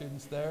grad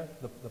students there,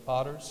 the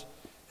potters.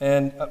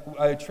 And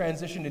I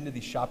transitioned into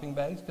these shopping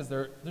bags, because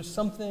there's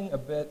something a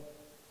bit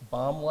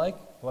bomb-like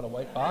about a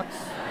white box,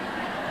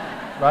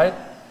 right?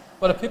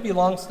 But a Pippi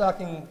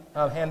Longstocking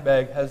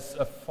handbag has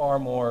a far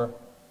more,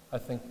 I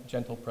think,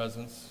 gentle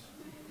presence.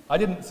 I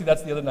didn't see,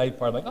 that's the other naive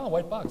part. I'm like, oh,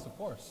 white box, of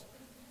course.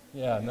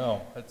 Yeah,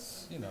 no,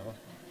 it's, you know,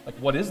 like,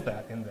 what is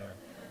that in there?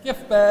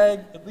 Gift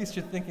bag, at least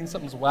you're thinking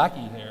something's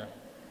wacky here.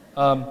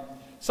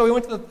 So we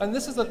went to and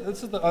this is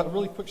a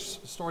really quick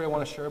story I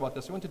want to share about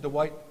this. We went to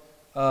Dwight,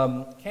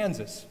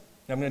 Kansas.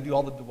 And I'm going to do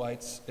all the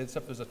Dwights,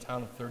 except there's a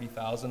town of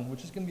 30,000,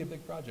 which is going to be a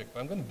big project, but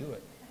I'm going to do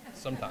it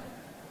sometime.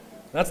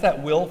 And that's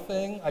that will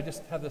thing. I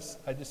just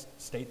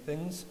state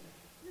things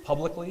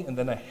publicly, and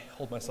then I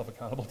hold myself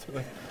accountable to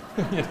it.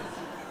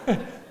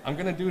 I'm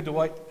going to do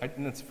Dwight,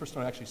 and it's the first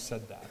time I actually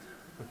said that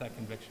with that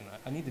conviction.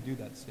 I need to do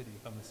that city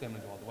if I'm going to say I'm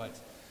going to do all Dwights.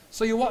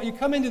 So you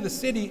come into the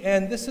city,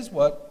 and this is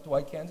what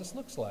Dwight, Kansas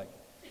looks like.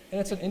 And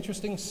it's an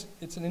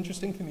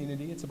interesting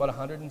community. It's about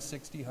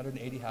 160,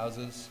 180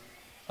 houses,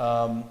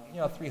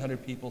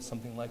 300 people,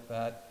 something like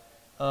that.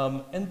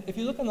 And if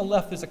you look on the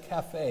left, there's a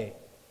cafe,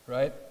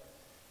 right?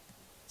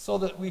 So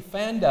that we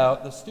fanned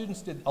out, the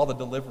students did all the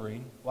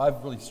delivery. Well,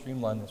 I've really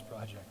streamlined this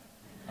project.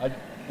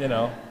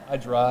 I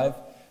drive.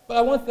 But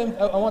I want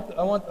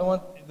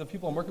the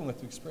people I'm working with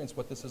to experience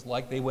what this is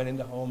like. They went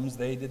into homes,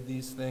 they did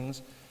these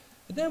things.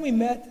 But then we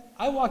met,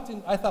 I walked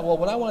in, I thought, well,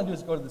 what I want to do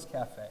is go to this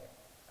cafe.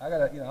 I'm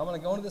going to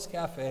go into this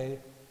cafe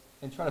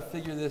and try to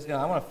figure this,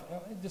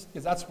 just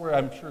because that's where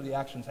I'm sure the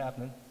action's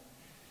happening.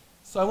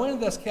 So I went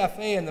into this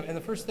cafe, and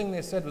the first thing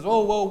they said was,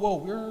 oh,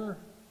 whoa,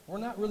 we're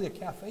not really a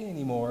cafe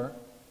anymore.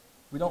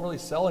 We don't really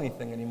sell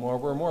anything anymore.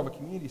 We're more of a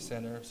community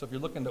center. So if you're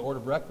looking to order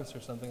breakfast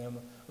or something, I'm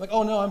like,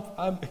 oh no,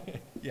 I'm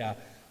yeah.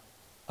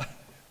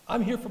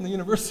 I'm here from the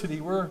university.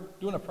 We're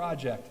doing a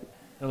project. And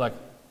they're like,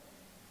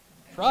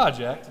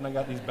 project? And I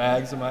got these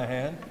bags in my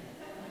hand.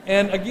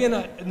 And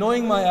again,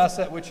 knowing my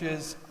asset, which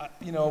is,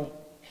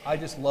 I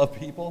just love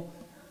people.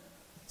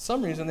 For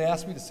some reason, they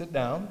asked me to sit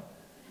down,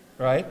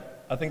 right?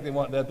 I think they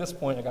want, at this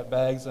point, I got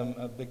bags. I'm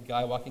a big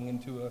guy walking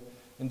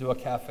into a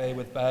cafe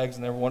with bags,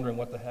 and they're wondering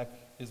what the heck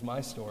is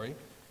my story.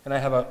 And I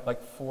have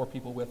like 4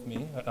 people with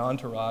me, an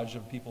entourage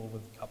of people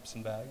with cups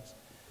and bags.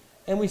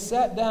 And we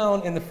sat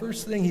down, and the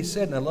first thing he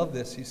said, and I love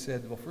this, he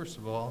said, well, first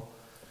of all,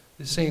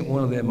 this ain't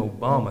one of them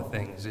Obama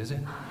things, is it?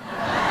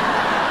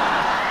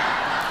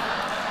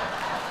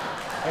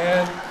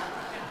 And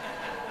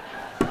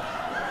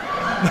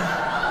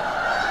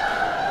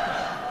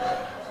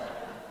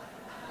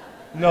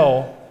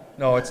no,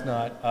 it's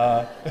not.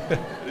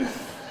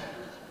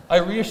 I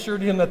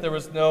reassured him that there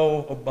was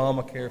no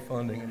Obamacare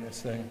funding in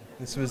this thing.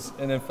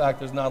 And in fact,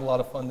 there's not a lot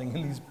of funding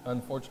in these,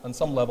 unfortunately, on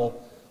some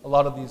level. A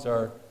lot of these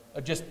are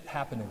just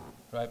happening,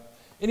 right?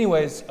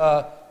 Anyways,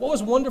 what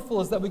was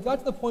wonderful is that we got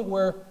to the point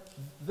where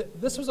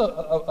this was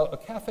a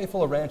cafe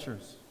full of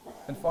ranchers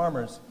and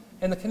farmers,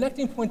 and the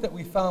connecting point that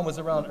we found was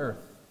around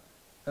earth,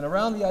 and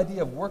around the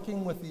idea of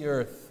working with the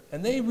earth.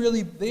 And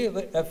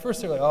at first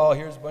they're like, oh,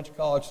 here's a bunch of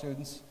college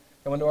students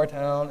coming to our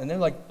town, and they're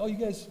like, oh, you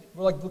guys,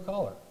 we're like blue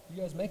collar.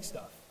 You guys make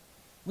stuff.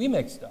 We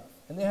make stuff.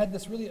 And they had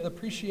this really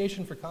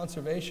appreciation for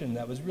conservation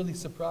that was really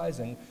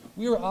surprising.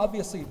 We were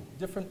obviously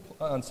different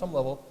on some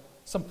level,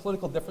 some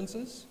political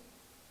differences,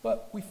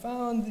 but we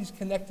found these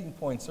connecting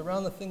points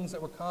around the things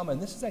that were common.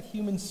 This is that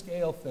human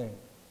scale thing.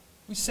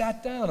 We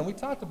sat down and we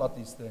talked about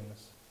these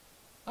things.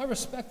 I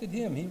respected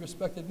him, he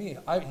respected me,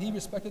 he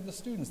respected the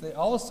students.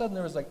 All of a sudden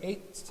there was like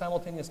 8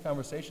 simultaneous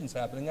conversations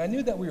happening. I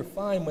knew that we were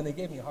fine when they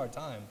gave me a hard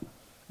time.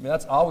 I mean,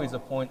 that's always a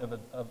point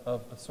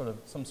of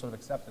some sort of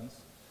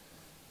acceptance.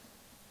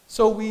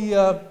 So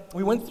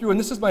we went through, and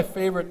this is my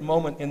favorite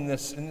moment in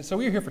this. And so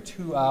we were here for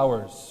 2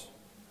 hours,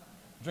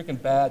 drinking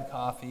bad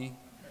coffee,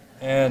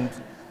 and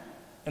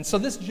so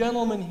this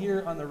gentleman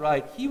here on the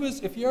right, he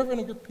was, if you're ever in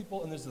a group of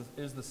people, and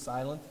there's the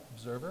silent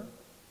observer,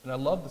 and I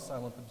love the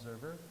silent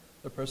observer.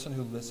 the person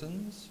who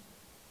listens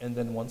and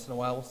then once in a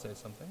while will say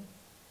something.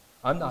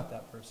 I'm not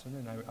that person,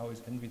 and I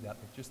always envied that,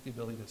 like just the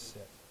ability to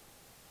sit.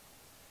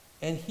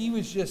 And he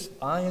was just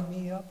eyeing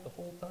me up the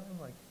whole time,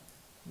 like,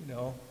 you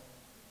know.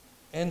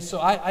 And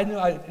so I knew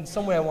in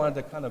some way I wanted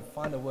to kind of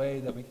find a way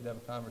that we could have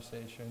a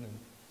conversation.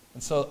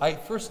 And so I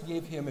first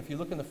gave him, if you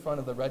look in the front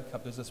of the red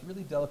cup, there's this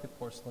really delicate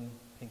porcelain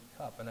pink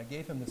cup. And I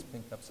gave him this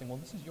pink cup saying, well,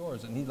 this is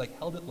yours. And he like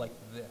held it like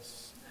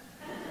this.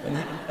 And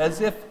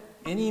as if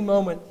any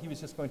moment he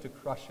was just going to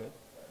crush it.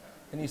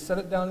 And he set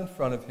it down in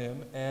front of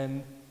him.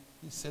 And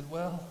he said,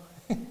 well,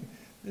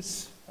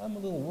 I'm a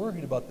little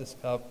worried about this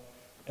cup.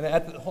 And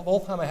the whole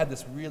time I had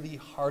this really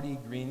hardy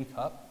green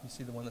cup. You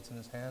see the one that's in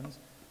his hands?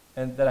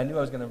 And that I knew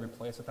I was going to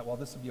replace. I thought, well,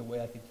 this would be a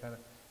way I could kind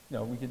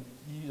of, we could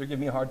either give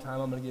me a hard time,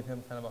 I'm going to give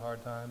him kind of a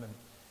hard time.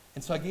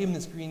 And so I gave him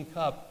this green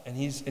cup, and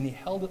he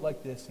held it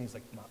like this, and he's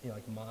like,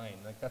 like mine.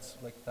 That's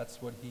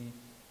what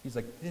he's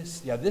like,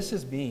 this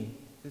is me.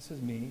 This is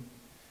me.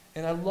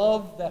 And I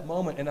love that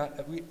moment. And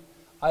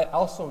I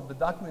also, the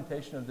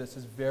documentation of this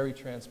is very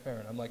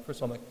transparent. I'm like, first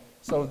of all, I'm like,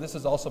 so this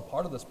is also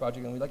part of this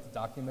project, and we like to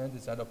document.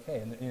 Is that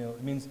okay? And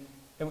it means,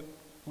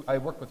 I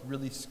work with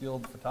really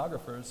skilled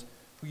photographers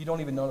who you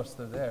don't even notice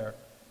they're there.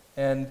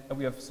 And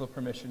we have still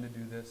permission to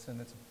do this, and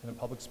it's in a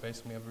public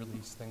space, and we have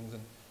released things.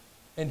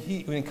 And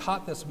he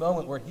caught this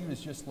moment where he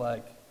was just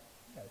like,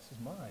 yeah, this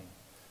is mine.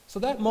 So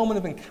that moment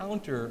of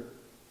encounter,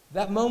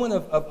 that moment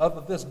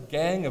of this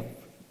gang of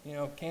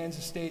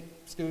Kansas State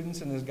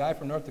students and this guy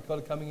from North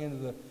Dakota coming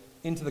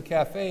into the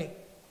cafe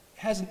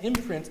has an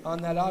imprint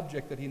on that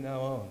object that he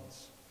now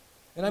owns.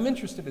 And I'm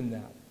interested in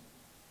that.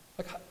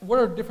 Like, what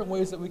are different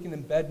ways that we can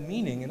embed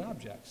meaning in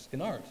objects,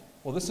 in art?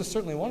 Well, this is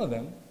certainly one of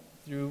them,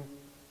 through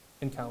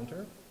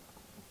encounter,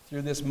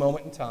 through this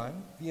moment in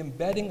time. The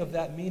embedding of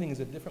that meaning is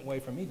a different way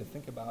for me to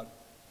think about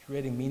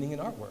creating meaning in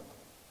artwork.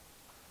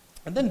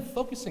 And then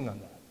focusing on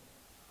that,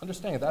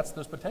 understanding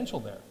there's potential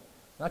there,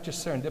 not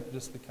just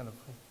serendipitously kind of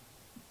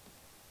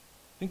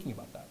thinking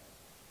about that.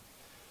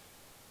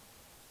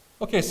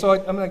 Okay, so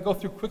I'm going to go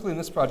through quickly in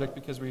this project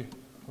because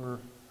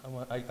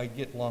I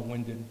get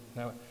long-winded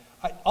now.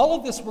 All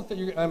of this work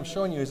that I'm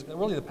showing you is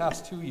really the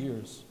past 2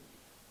 years.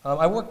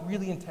 I work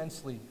really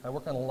intensely. I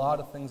work on a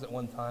lot of things at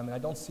one time, and I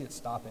don't see it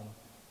stopping,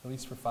 at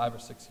least for 5 or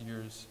 6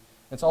 years.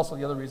 And it's also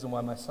the other reason why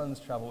my sons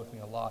travel with me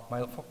a lot.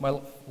 My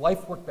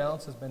life-work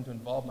balance has been to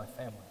involve my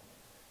family,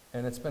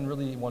 and it's been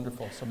really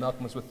wonderful. So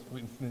Malcolm was with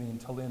me in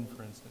Tallinn,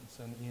 for instance,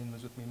 and Ian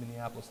was with me in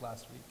Minneapolis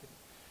last week,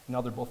 and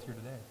now they're both here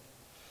today.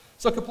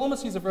 So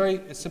Diplomacy is a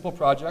very simple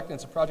project, and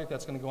it's a project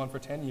that's going to go on for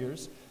 10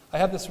 years. I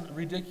have this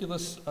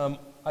ridiculous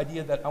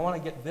idea that I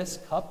want to get this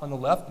cup on the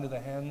left into the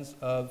hands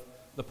of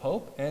the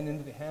Pope and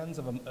into the hands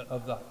of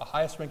the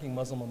highest-ranking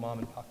Muslim imam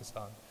in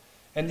Pakistan.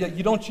 And yet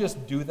you don't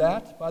just do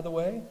that, by the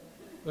way.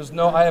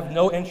 I have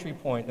no entry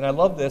point, and I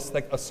love this.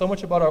 Like so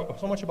much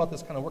about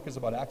this kind of work is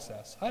about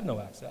access. I have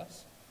no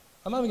access.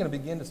 I'm not even going to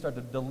begin to start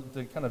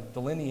to kind of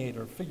delineate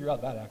or figure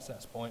out that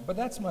access point, but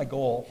that's my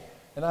goal,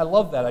 and I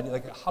love that idea.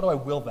 Like, how do I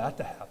will that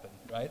to happen,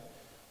 right?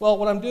 Well,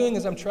 what I'm doing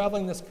is I'm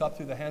traveling this cup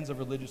through the hands of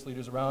religious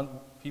leaders around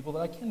people that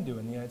I can do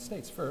in the United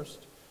States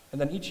first, and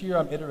then each year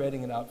I'm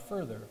iterating it out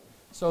further.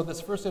 So this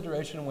first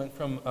iteration went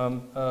from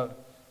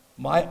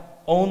my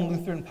own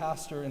Lutheran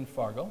pastor in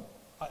Fargo.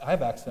 I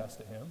have access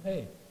to him.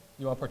 Hey,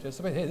 you want to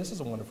participate? Hey, this is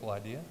a wonderful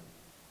idea.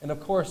 And of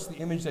course, the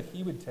image that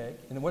he would take,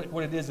 and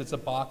what it is, it's a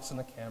box and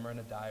a camera and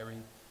a diary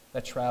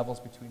that travels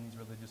between these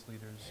religious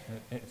leaders.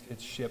 And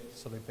it's shipped,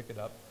 so they pick it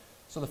up.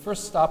 So the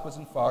first stop was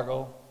in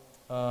Fargo,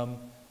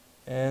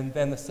 and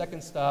then the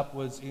second stop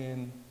was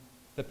in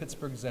the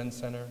Pittsburgh Zen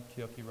Center,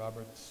 Keoki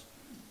Roberts,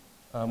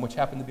 which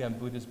happened to be on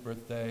Buddha's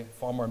birthday,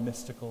 far more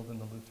mystical than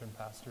the Lutheran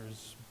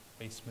pastor's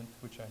basement,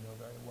 which I know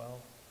very well.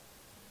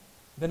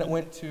 Then it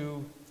went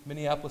to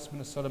Minneapolis,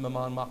 Minnesota,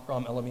 Maman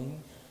Makram Elamin,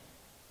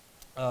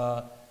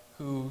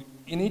 who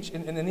in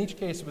each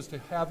case was to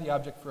have the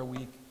object for a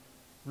week,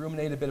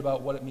 ruminate a bit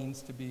about what it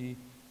means to be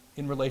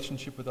in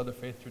relationship with other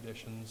faith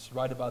traditions,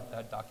 write about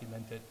that,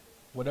 document it.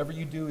 Whatever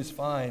you do is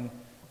fine,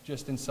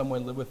 just in some way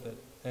live with it.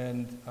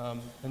 And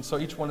so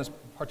each one has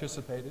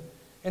participated.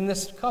 And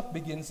this cup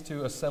begins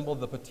to assemble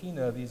the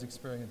patina of these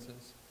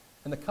experiences.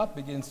 And the cup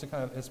begins to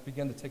has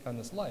begun to take on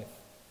this life.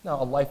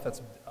 Now, a life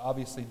that's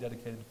obviously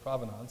dedicated to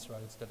provenance,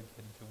 right? It's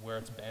dedicated to where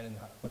it's been and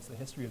what's the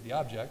history of the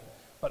object.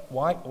 But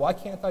why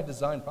can't I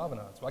design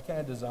provenance? Why can't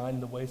I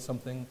design the way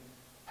something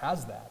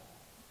has that?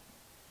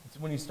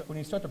 When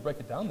you start to break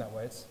it down that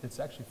way, it's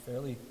actually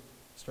fairly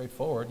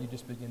straightforward. You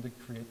just begin to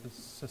create the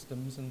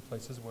systems and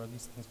places where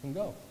these things can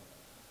go.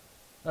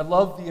 I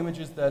love the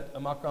images that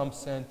Makram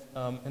sent,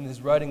 and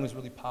his writing was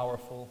really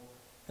powerful.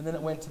 And then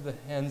it went to the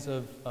hands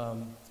of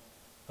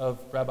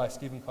Rabbi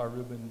Stephen Carr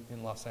Rubin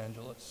in Los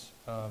Angeles.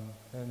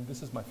 And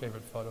this is my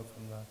favorite photo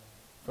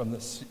from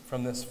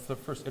the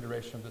first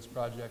iteration of this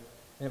project.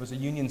 And it was a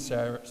union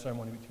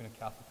ceremony between a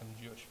Catholic and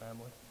a Jewish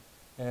family.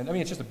 And I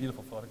mean, it's just a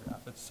beautiful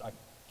photograph.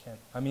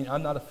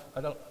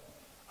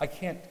 I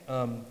can't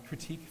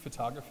critique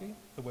photography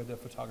the way that a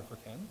photographer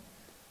can,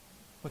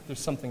 but there's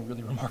something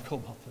really remarkable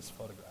about this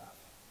photograph.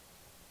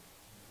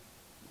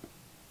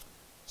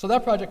 So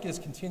that project is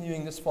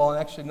continuing this fall, and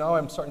actually now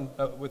I'm starting,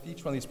 with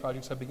each one of these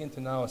projects, I begin to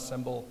now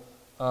assemble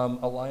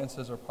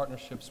alliances or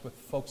partnerships with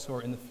folks who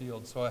are in the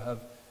field. So I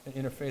have an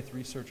interfaith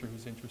researcher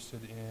who's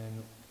interested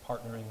in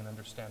partnering and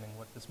understanding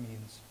what this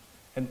means.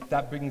 And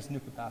that brings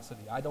new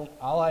capacity. I know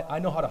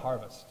how to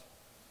harvest.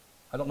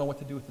 I don't know what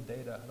to do with the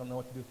data. I don't know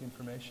what to do with the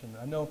information.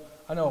 I know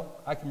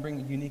I can bring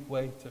a unique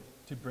way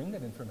to bring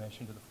that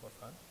information to the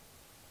forefront.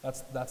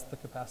 That's the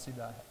capacity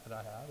that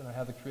I have, and I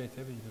have the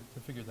creativity to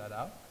figure that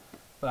out.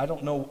 But I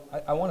don't know,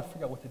 I want to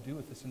figure out what to do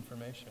with this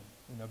information,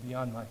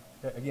 beyond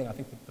again, I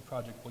think the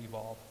project will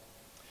evolve.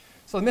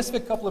 So the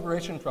Misfit Cup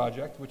Liberation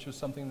Project, which was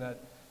something that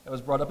was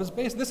brought up, is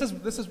based, this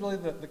is really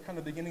the kind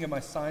of beginning of my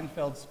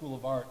Seinfeld School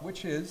of Art,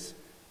 which is,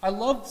 I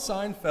loved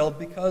Seinfeld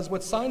because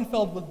what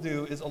Seinfeld would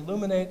do is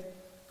illuminate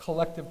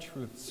collective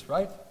truths,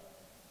 right?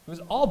 It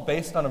was all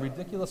based on a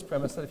ridiculous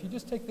premise that if you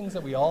just take things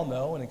that we all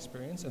know and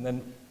experience and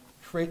then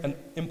create an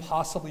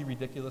impossibly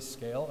ridiculous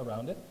scale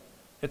around it,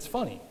 it's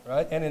funny,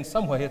 right? And in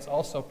some way, it's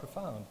also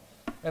profound.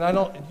 And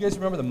do you guys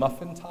remember the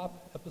Muffin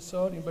Top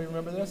episode? Anybody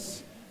remember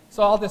this?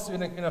 So I'll just,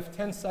 in a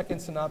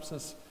 10-second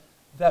synopsis,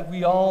 that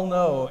we all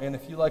know, and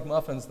if you like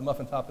muffins, the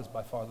Muffin Top is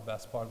by far the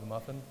best part of the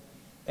muffin.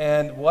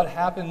 And what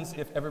happens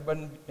if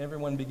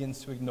everyone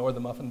begins to ignore the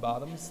muffin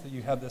bottoms? That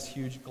you have this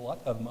huge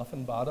glut of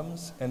muffin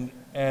bottoms, and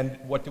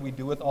what do we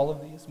do with all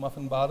of these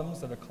muffin bottoms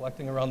that are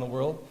collecting around the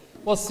world?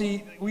 Well,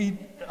 see,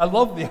 I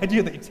love the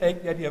idea that you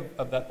take the idea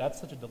of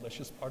that's such a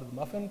delicious part of the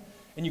muffin,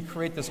 and you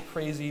create this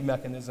crazy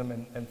mechanism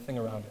and thing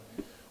around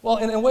it. Well,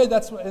 in a way,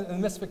 that's what the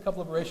Misfit Cup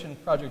Liberation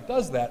Project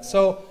does that.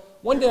 So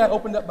one day I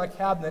opened up my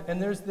cabinet,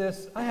 and there's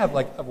this, I have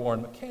like a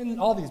Warren McKen,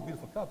 all these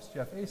beautiful cups,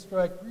 Jeff A.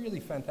 Strike, really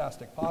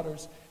fantastic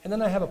potters, and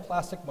then I have a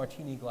plastic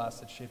martini glass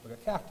that's shaped like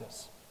a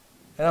cactus.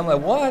 And I'm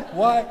like, what?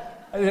 Why?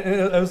 And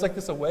it was like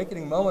this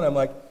awakening moment. I'm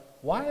like,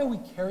 why are we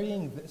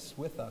carrying this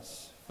with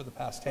us for the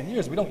past 10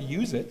 years? We don't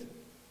use it.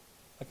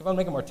 Like if I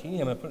make a martini,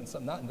 I'm going to put it in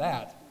something, not in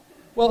that.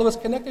 Well, it was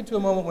connected to a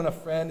moment when a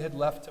friend had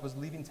left, was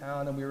leaving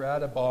town, and we were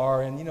at a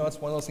bar, and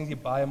it's one of those things, you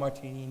buy a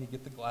martini, and you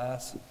get the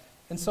glass.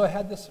 And so I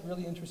had this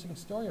really interesting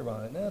story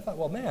around it. And then I thought,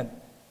 well, man,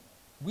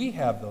 we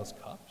have those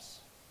cups.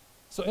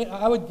 So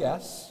I would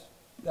guess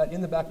that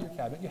in the back of your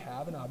cabinet, you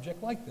have an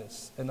object like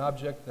this, an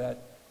object that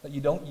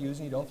you don't use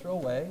and you don't throw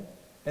away.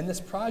 And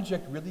this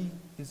project really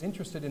is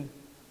interested in,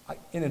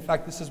 and in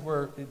fact, this is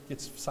where it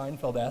gets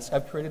Seinfeld-esque.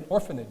 I've created an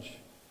orphanage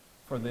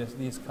for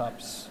these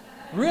cups.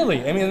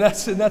 Really, I mean,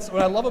 that's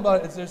what I love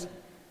about it is there's,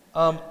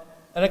 and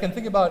I can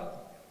think about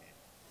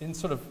in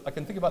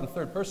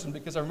third person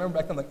because I remember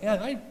back then, like,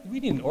 man, we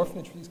need an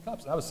orphanage for these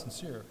cups. And I was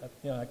sincere.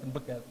 I can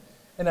look at it.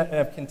 And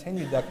I've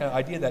continued that kind of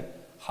idea that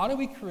how do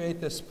we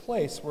create this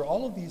place where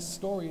all of these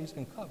stories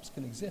and cups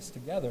can exist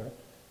together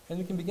and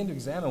we can begin to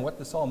examine what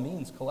this all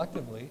means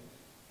collectively.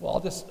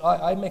 Well,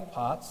 I make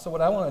pots, so what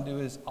I want to do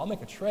is I'll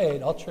make a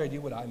trade. I'll trade you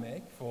what I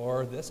make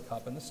for this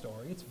cup and the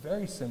story. It's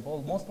very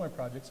simple. Most of my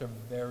projects are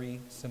very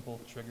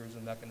simple triggers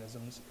and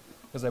mechanisms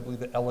because I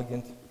believe that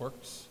elegant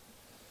works.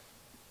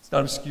 It's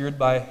not obscured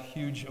by a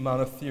huge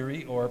amount of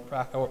theory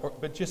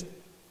but just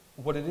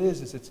what it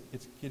is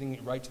it's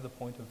getting right to the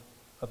point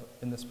of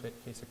in this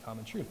case, a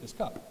common truth, this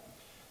cup.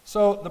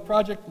 So the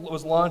project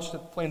was launched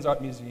at the Plains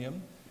Art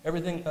Museum.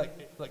 Everything that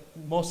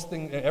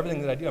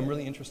I do, I'm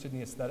really interested in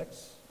the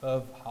aesthetics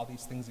of how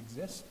these things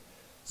exist.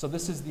 So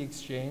this is the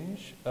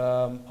exchange.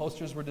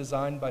 Posters were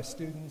designed by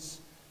students.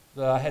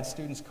 I had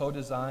students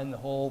co-design the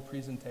whole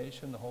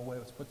presentation, the whole way it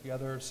was put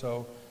together.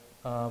 So,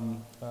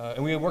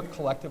 and we worked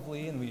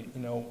collectively, and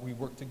we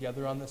worked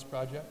together on this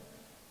project.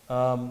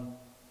 And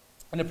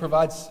it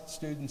provides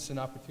students an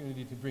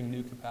opportunity to bring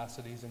new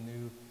capacities and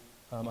new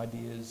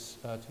ideas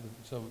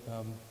to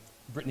the.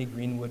 Brittany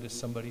Greenwood is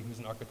somebody who's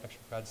an architecture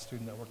grad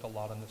student that worked a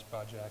lot on this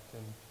project,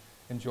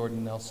 and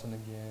Jordan Nelson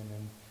again,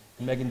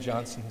 and Megan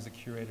Johnson, who's a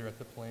curator at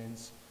the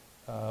Plains,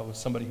 was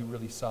somebody who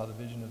really saw the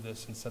vision of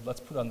this and said, let's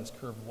put on this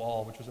curved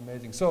wall, which was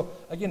amazing. So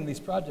again,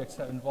 these projects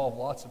have involved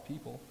lots of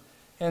people,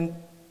 and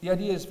the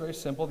idea is very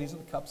simple. These are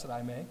the cups that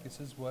I make. This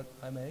is what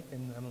I make,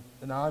 and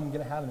now I'm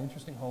going to have an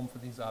interesting home for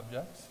these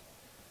objects.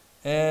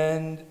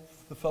 And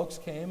the folks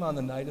came on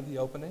the night of the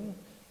opening,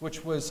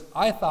 which was,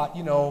 I thought,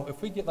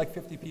 if we get like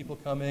 50 people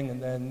coming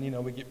and then,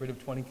 we get rid of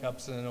 20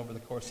 cups and then over the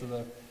course of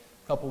the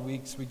couple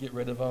weeks we get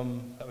rid of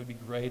them, that would be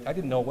great. I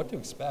didn't know what to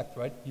expect,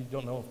 right? You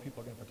don't know if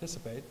people are going to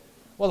participate.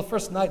 Well, the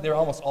first night they were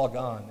almost all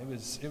gone.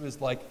 It was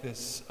like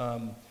this,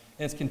 and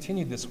it's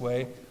continued this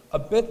way, a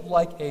bit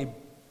like a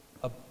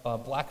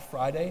Black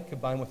Friday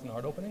combined with an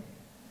art opening.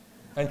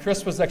 And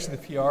Chris was actually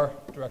the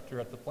PR director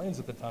at the Plains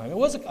at the time. It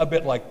was a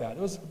bit like that. It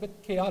was a bit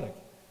chaotic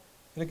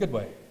in a good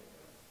way.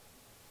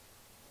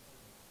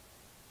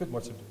 Bit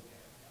more subdued.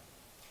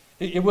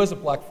 It was a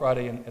Black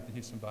Friday at the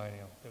Houston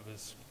Biennial. It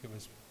was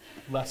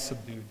less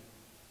subdued.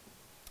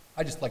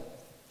 I just like,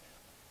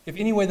 if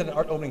any way that an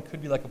art opening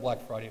could be like a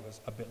Black Friday, it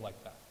was a bit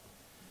like that.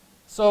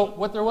 So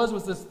what there was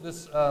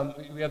this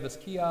we have this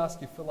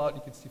kiosk. You fill out,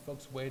 you can see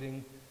folks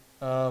waiting.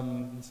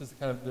 This is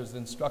there's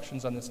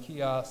instructions on this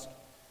kiosk.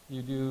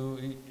 You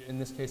do, in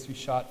this case, you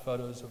shot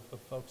photos of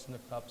folks in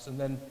their cups, and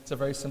then it's a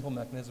very simple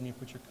mechanism. You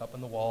put your cup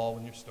on the wall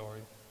in your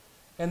story.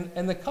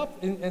 And the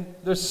cup, and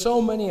there's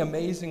so many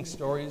amazing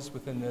stories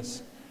within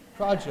this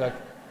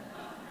project.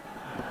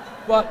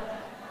 But,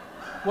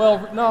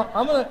 well, no,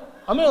 I'm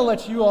gonna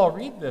let you all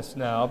read this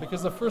now,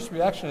 because the first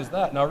reaction is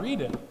that. Now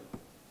read it.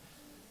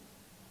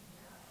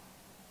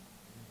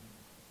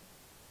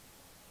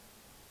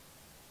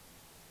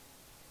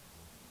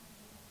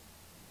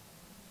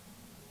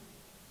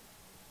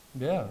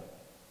 Yeah.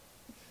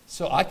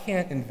 So I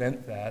can't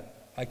invent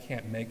that. I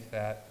can't make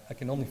that. I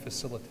can only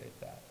facilitate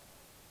that.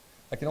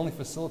 I can only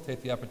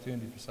facilitate the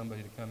opportunity for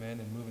somebody to come in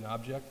and move an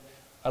object.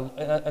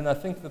 And I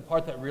think the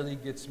part that really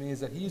gets me is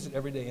that he used it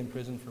every day in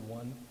prison for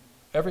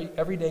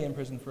every day in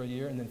prison for a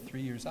year, and then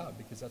 3 years out,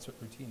 because that's what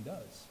routine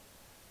does.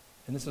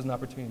 And this is an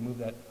opportunity to move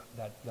that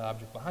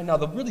object behind. Now,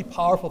 the really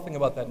powerful thing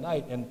about that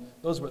night, and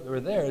those that were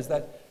there, is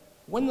that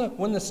when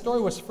the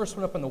story first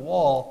went up on the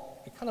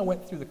wall, it kind of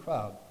went through the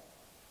crowd.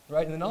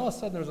 Right? And then all of a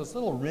sudden, there was this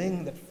little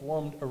ring that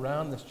formed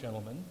around this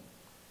gentleman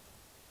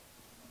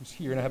who's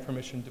here, and I have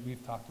permission to,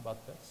 we've talked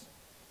about this.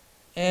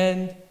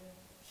 And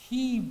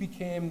he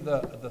became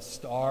the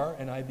star,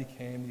 and I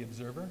became the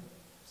observer.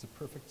 It was a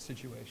perfect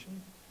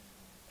situation.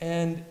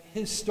 And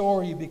his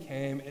story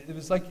became, it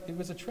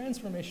was a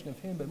transformation of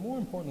him, but more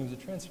importantly, it was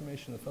a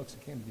transformation of the folks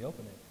that came to the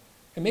opening.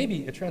 And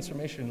maybe a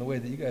transformation in the way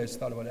that you guys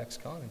thought about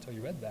XCon until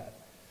you read that.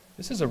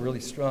 This is a really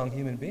strong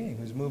human being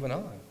who's moving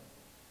on.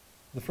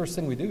 The first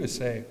thing we do is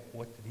say,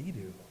 what did he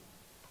do?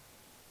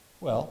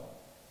 Well,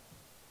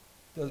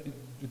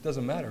 it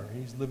doesn't matter.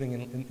 He's living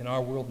in our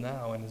world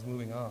now and is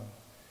moving on.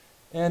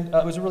 And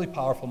it was a really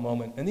powerful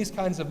moment. And these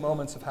kinds of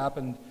moments have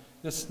happened.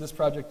 This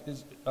project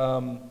is,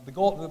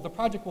 the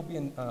project will be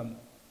in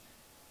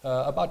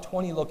about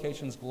 20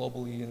 locations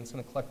globally, and it's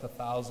going to collect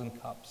 1,000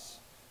 cups.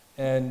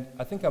 And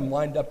I think I'm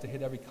lined up to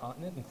hit every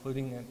continent,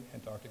 including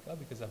Antarctica,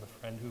 because I have a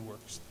friend who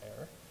works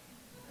there.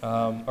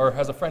 Or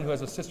has a friend who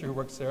has a sister who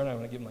works there, and I'm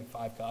going to give him like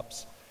 5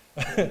 cups,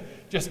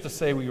 just to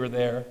say we were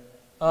there.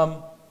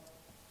 But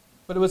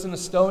it was in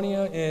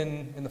Estonia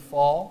in the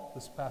fall,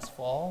 this past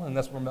fall, and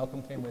that's where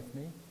Malcolm came with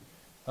me.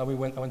 I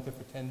went there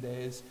for 10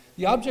 days.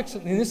 The objects,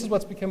 and this is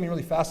what's becoming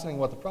really fascinating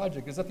about the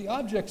project, is that the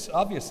objects,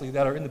 obviously,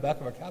 that are in the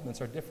back of our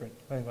cabinets are different,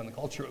 depending on the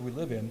culture that we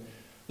live in.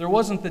 There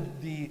wasn't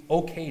the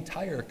OK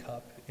Tire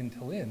cup in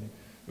Tallinn.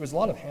 There was a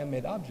lot of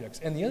handmade objects.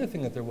 And the other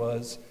thing that there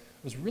was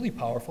really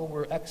powerful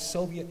were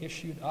ex-Soviet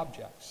issued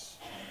objects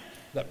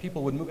that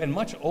people would move, and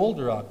much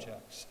older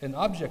objects, and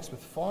objects with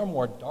far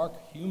more dark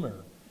humor.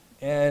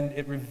 And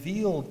it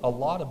revealed a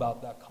lot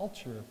about that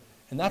culture,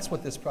 and that's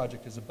what this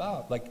project is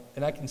about.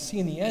 And I can see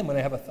in the end, when I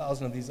have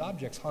 1,000 of these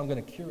objects, how I'm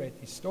going to curate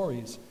these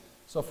stories.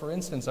 So for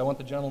instance, I want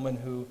the gentleman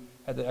who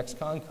had the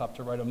ex-con cup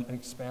to write an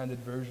expanded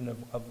version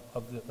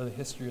of the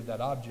history of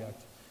that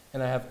object.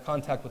 And I have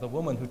contact with a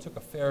woman who took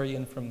a ferry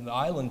in from the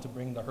island to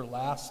bring her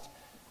last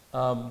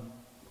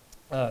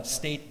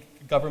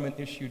state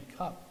government-issued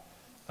cup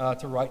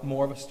to write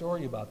more of a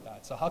story about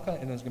that. So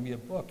and there's going to be a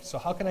book. So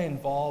how can I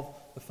involve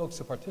the folks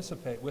that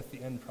participate with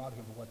the end product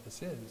of what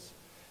this is?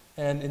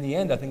 And in the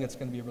end, I think it's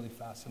going to be a really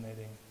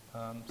fascinating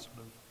sort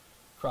of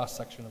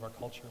cross-section of our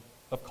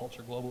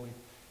culture globally.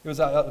 It was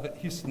at the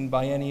Houston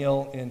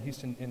Biennial in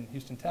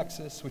Houston,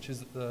 Texas, which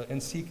is the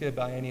NCCA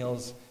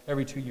Biennials.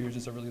 Every 2 years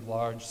is a really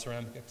large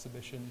ceramic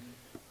exhibition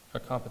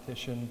or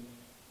competition.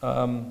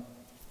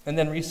 And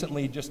then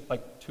recently, just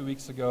like 2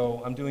 weeks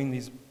ago, I'm doing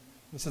these,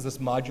 this is this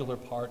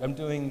modular part. I'm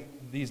doing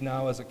these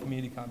now as a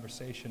community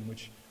conversation,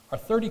 which are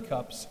 30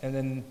 cups, and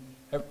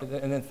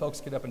then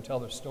folks get up and tell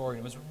their story.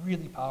 It was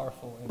really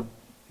powerful in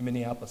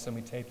Minneapolis, and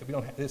we taped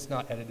it. It's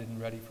not edited and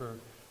ready for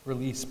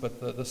release,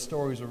 but the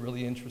stories were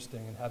really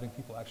interesting, and having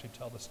people actually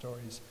tell the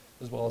stories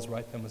as well as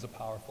write them was a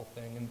powerful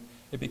thing. And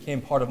it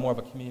became part of more of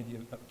a community,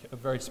 a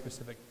very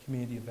specific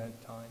community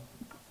event time.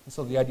 And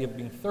so the idea of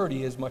being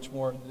 30 is much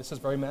more, this is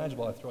very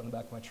manageable. I throw it in the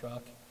back of my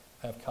truck,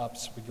 I have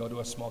cups, we go to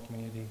a small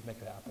community, make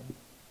it happen.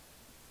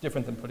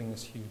 Different than putting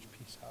this huge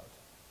piece out.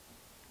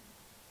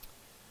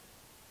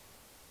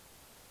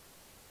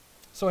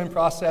 So in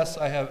process,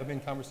 I've been in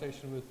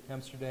conversation with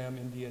Amsterdam,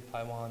 India,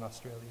 Taiwan,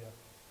 Australia.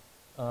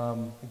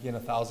 Again,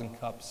 1,000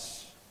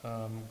 cups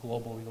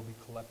globally will be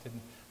collected.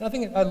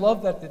 And I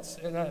love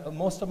that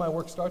most of my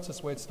work starts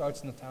this way. It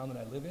starts in the town that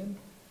I live in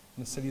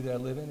the city that I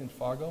live in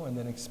Fargo, and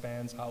then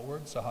expands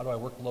outward. So how do I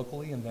work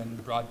locally and then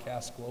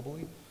broadcast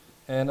globally?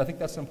 And I think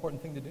that's an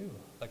important thing to do.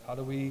 Like, how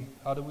do we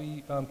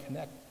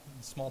connect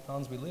the small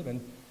towns we live in?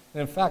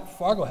 And in fact,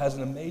 Fargo has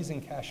an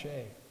amazing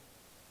cachet,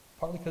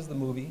 partly because of the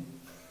movie.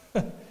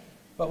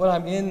 But when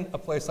I'm in a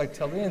place like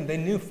Tallinn, they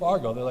knew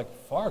Fargo. They're like,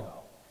 Fargo?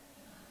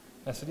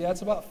 I said, yeah,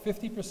 it's about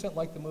 50%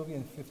 like the movie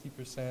and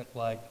 50%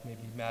 like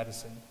maybe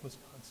Madison,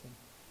 Wisconsin.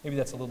 Maybe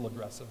that's a little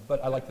aggressive,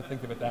 but I like to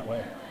think of it that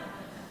way.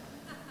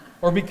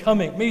 Or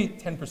becoming, maybe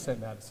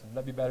 10% Madison.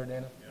 That'd be better,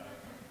 Dana?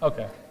 Yeah.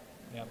 Okay.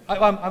 Yeah.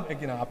 I'm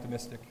again,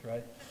 optimistic,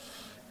 right?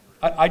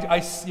 I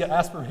see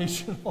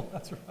aspirational,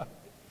 that's right.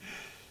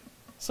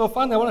 So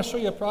finally, I want to show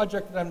you a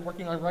project that I'm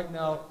working on right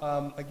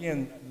now.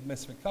 Again, the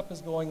Misfit Cup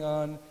is going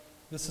on.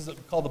 This is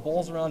called the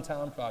Bowls Around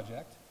Town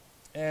project.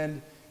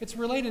 And it's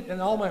related,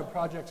 and all my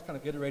projects kind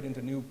of iterate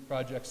into new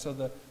projects. So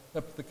the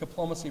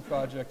Diplomacy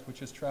project,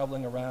 which is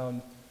traveling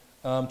around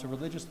to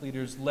religious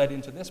leaders, led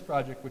into this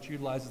project, which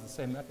utilizes the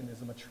same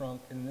mechanism, a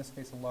trunk, and in this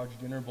case, a large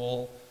dinner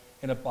bowl,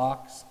 and a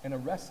box, and a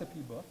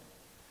recipe book,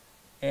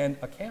 and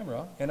a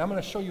camera. And I'm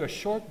going to show you a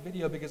short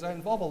video because I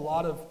involve a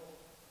lot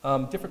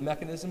of different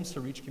mechanisms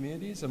to reach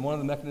communities. And one of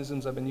the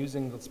mechanisms I've been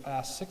using this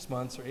past 6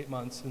 months or 8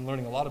 months and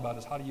learning a lot about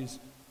is how to use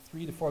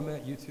 3 to 4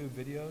 minute YouTube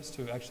videos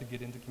to actually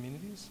get into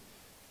communities.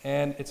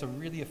 And it's a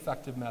really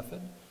effective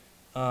method.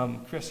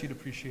 Chris, you'd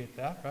appreciate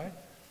that, right?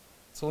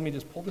 So let me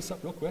just pull this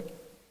up real quick.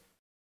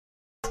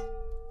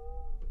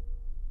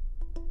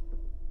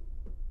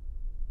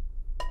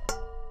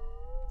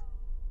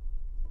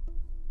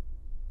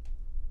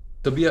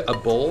 There'll be a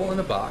bowl and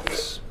a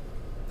box,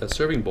 a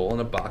serving bowl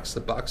and a box.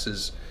 The box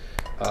is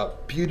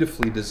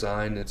beautifully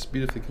designed, it's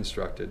beautifully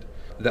constructed,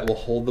 that will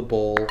hold the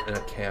bowl and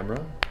a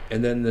camera.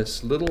 And then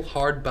this little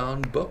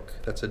hardbound book,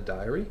 that's a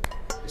diary.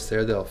 It's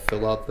there, they'll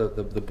fill out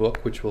the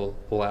book, which will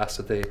ask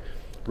that they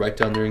write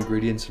down their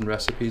ingredients and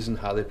recipes and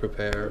how they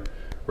prepare,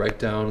 write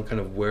down kind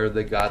of where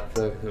they got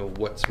the,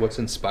 what's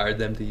inspired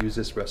them to use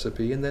this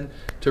recipe, and then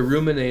to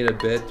ruminate a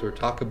bit or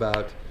talk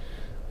about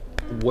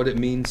what it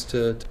means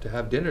to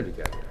have dinner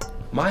together.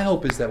 My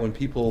hope is that when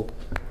people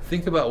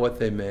think about what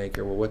they make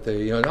or what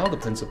they, it all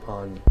depends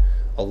upon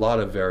a lot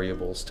of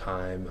variables,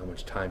 time, how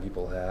much time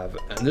people have,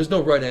 and there's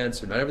no right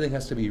answer. Not everything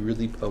has to be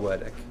really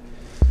poetic,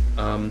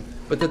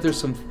 but that there's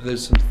some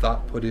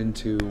thought put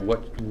into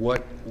what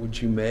would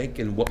you make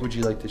and what would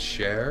you like to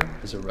share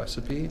as a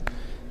recipe,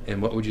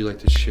 and what would you like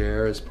to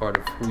share as part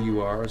of who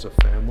you are as a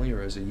family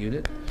or as a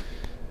unit,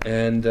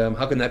 and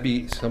how can that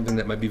be something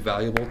that might be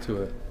valuable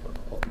to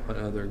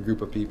another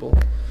group of people.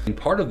 And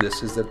part of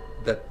this is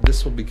that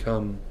this will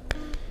become,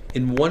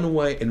 in one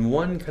way, in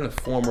one kind of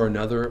form or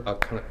another, a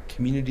kind of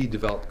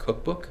community-developed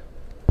cookbook.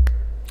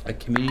 A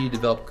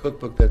community-developed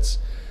cookbook that's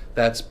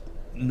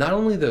not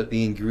only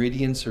the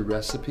ingredients or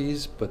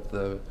recipes, but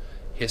the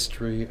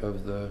history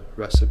of the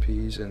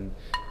recipes, and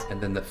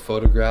then the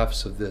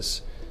photographs of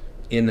this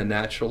in a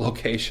natural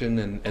location,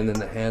 and then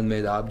the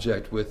handmade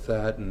object with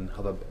that, and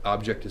how the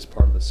object is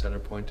part of the center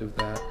point of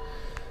that.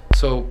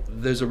 So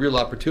there's a real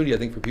opportunity, I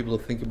think, for people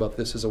to think about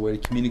this as a way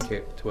to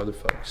communicate to other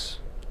folks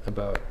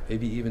about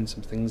maybe even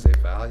some things they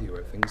value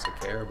or things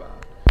they care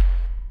about.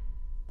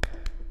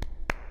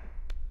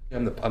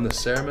 I'm the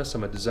ceramist,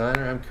 I'm a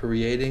designer, I'm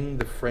creating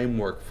the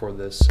framework for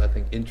this, I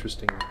think,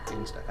 interesting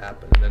things to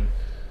happen, and then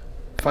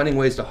finding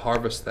ways to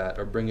harvest that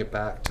or bring it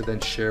back to then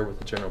share with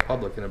the general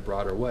public in a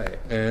broader way.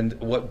 And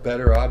what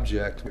better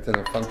object than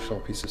a functional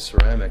piece of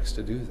ceramics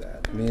to do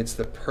that? I mean, it's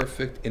the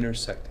perfect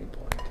intersecting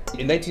point.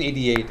 In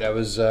 1988, I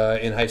was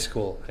in high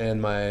school, and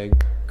my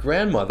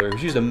grandmother,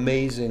 she's an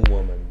amazing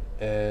woman,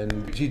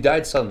 and she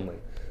died suddenly,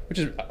 which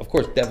is, of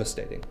course,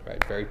 devastating,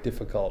 right? Very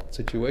difficult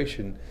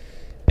situation.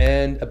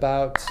 And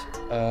about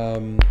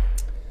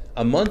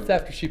a month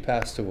after she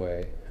passed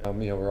away,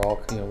 we're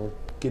all, we're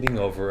getting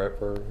over it,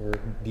 we're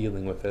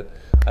dealing with it.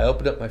 I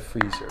opened up my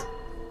freezer,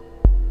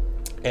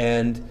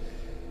 and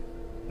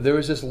there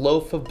was this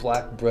loaf of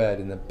black bread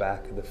in the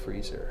back of the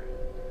freezer.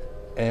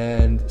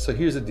 And so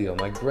here's the deal.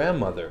 My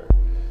grandmother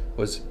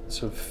was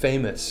sort of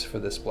famous for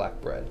this black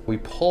bread. We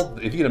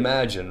pulled, if you can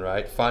imagine,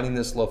 right, finding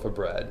this loaf of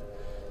bread.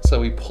 So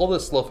we pull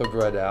this loaf of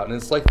bread out, and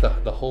it's like the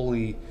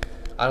holy,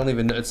 I don't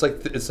even know, it's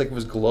like it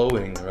was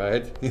glowing,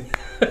 right?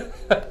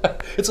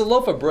 It's a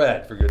loaf of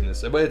bread, for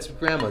goodness sake, but it's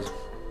grandma's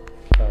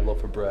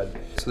loaf of bread.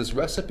 So this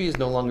recipe is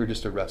no longer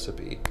just a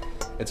recipe.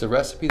 It's a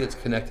recipe that's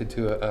connected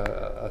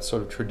to a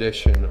sort of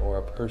tradition or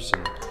a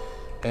person.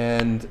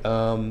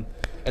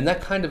 And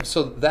that kind of,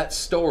 so that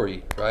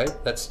story, right?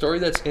 That story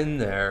that's in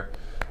there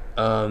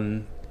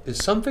is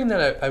something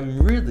that I'm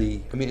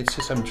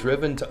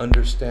driven to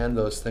understand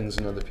those things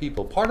in other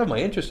people. Part of my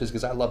interest is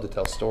because I love to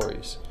tell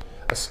stories.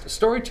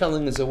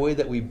 Storytelling is a way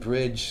that we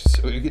bridge,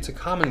 so it's a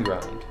common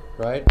ground,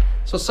 right?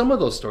 So some of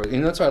those stories,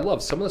 and that's what I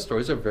love, some of the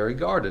stories are very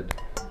guarded.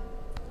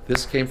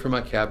 This came from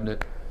my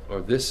cabinet,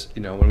 or this,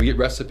 when we get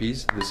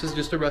recipes, this is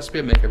just a recipe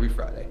I make every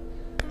Friday.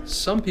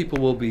 Some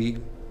people will be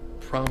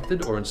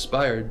prompted or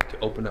inspired to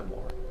open up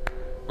more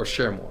or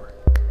share more.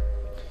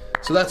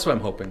 So that's what I'm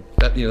hoping.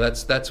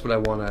 That's what I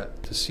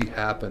want to see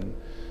happen.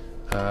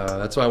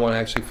 That's what I want to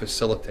actually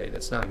facilitate.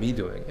 It's not me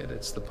doing it,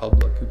 it's the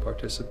public who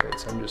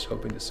participates. I'm just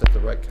hoping to set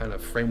the right kind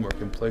of framework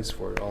in place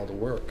for it all to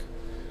work.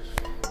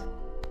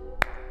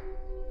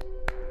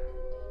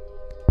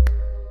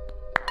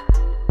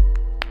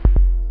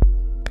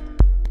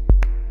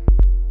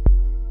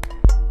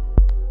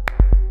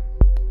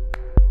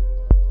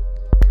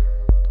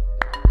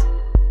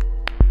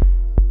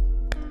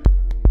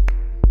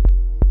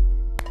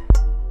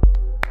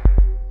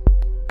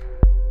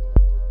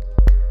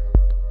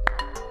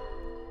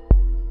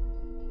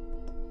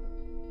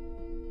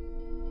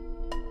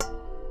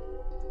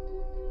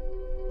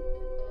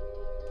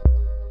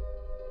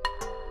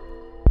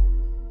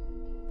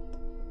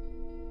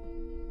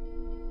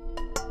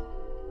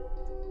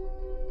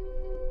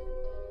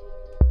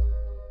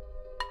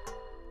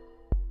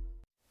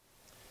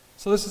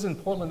 So this is in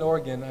Portland,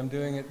 Oregon. I'm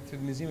doing it through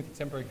the Museum of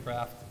Contemporary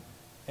Craft.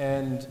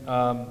 And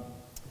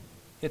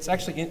it's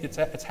actually,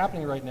 it's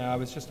happening right now. I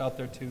was just out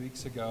there 2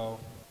 weeks ago.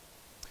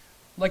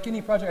 Like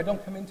any project, I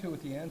don't come into it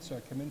with the answer. I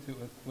come into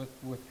it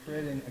with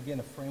creating, again,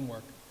 a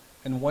framework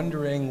and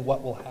wondering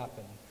what will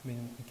happen. I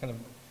mean, kind of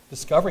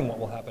discovering what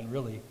will happen,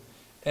 really.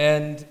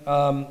 And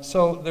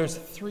so there's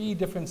 3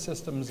 different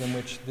systems in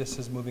which this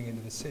is moving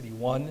into the city.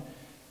 One,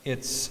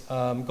 it's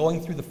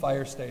going through the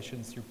fire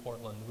stations through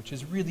Portland, which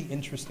is really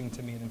interesting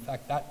to me. And in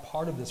fact, that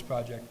part of this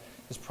project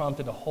has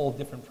prompted a whole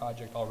different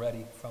project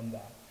already from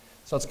that.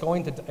 So it's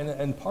going to,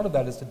 and part of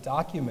that is to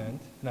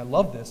document, and I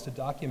love this, to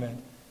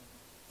document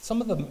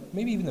some of the,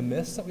 maybe even the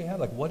myths that we have,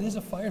 like what is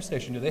a fire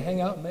station? Do they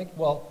hang out and make,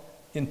 well,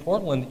 in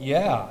Portland,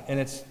 yeah, and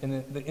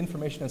the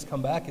information that's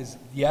come back is,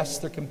 yes,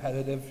 they're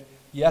competitive,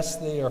 yes,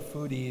 they are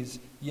foodies,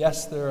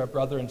 yes, they're a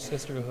brother and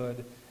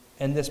sisterhood,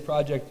 and this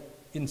project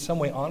in some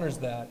way honors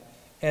that.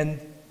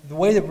 And the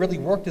way that really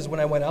worked is when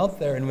I went out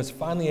there and was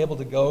finally able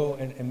to go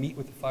and meet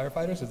with the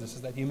firefighters, because this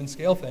is that human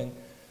scale thing,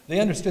 they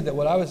understood that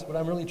what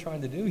I'm really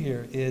trying to do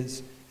here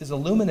is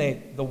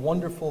illuminate the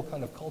wonderful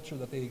kind of culture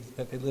that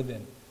they live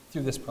in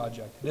through this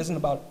project. It isn't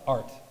about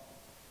art.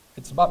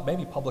 It's about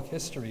maybe public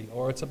history,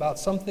 or it's about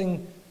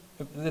something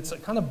that's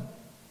kind of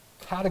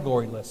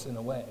categoryless in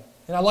a way.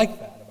 And I like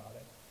that about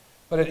it.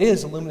 But it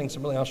is illuminating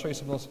some really, I'll show you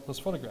some of those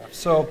photographs.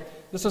 So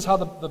this is how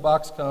the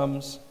box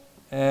comes.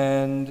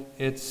 And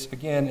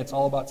again, it's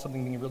all about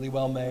something being really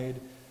well made.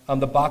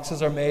 The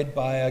boxes are made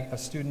by a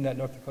student at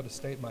North Dakota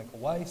State, Michael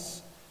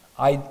Weiss.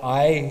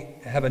 I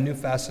have a new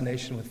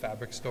fascination with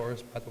fabric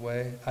stores, by the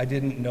way. I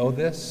didn't know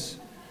this,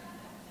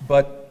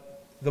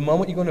 but the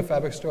moment you go into a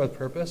fabric store with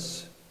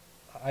purpose,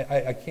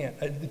 I can't.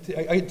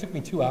 It took me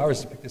 2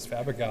 hours to pick this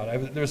fabric out.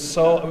 It was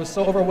so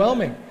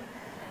overwhelming.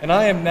 And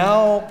I am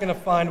now going to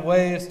find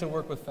ways to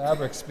work with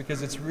fabrics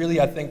because it's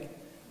really, I think,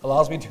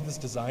 allows me to do this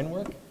design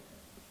work.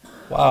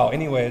 Wow,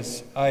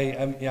 anyways,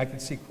 I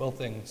could see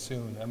quilting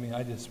soon. I mean,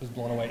 I just was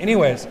blown away.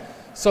 Anyways,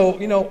 so,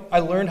 you know,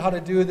 I learned how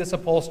to do this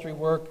upholstery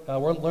work.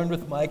 Learned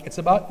with Mike. It's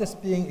about this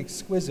being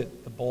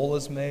exquisite. The bowl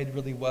is made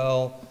really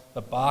well.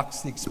 The box,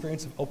 the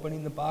experience of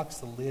opening the box,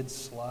 the lid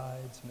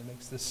slides and it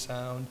makes this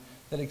sound.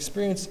 That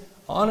experience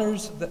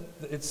honors,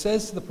 it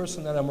says to the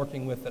person that I'm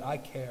working with that I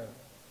care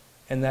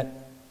and that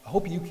I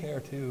hope you care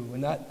too.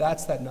 And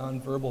that's that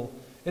nonverbal.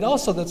 It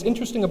also, that's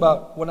interesting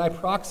about when I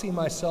proxy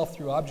myself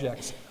through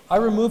objects, I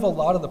remove a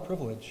lot of the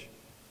privilege,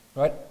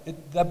 right?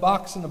 That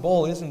box in the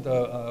bowl isn't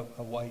a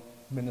white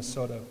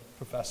Minnesota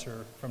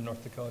professor from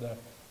North Dakota.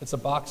 It's a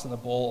box and a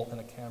bowl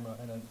and a camera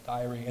and a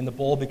diary, and the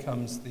bowl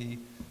becomes the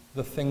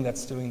thing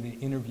that's doing the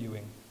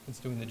interviewing, that's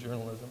doing the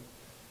journalism.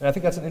 And I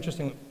think that's an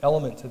interesting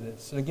element to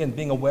this. And again,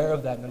 being aware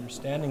of that and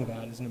understanding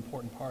that is an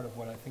important part of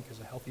what I think is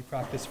a healthy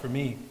practice for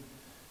me.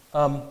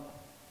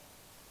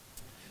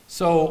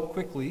 So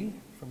quickly,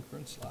 from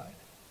current slide.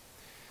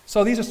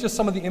 So these are just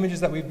some of the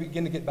images that we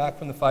begin to get back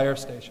from the fire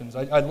stations.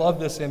 I love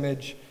this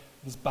image,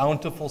 this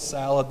bountiful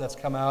salad that's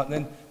come out. And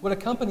then what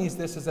accompanies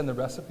this is then the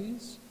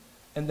recipes,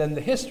 and then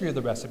the history of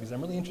the recipes.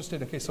 I'm really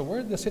interested, okay, so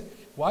where did this hit?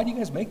 Why do you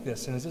guys make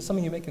this? And is this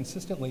something you make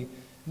consistently?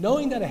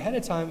 Knowing that ahead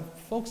of time,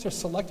 folks are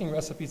selecting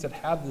recipes that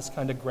have this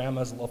kind of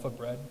grandma's loaf of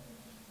bread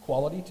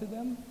quality to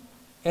them.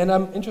 And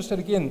I'm interested,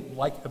 again,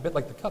 like a bit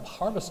like the cup,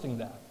 harvesting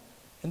that.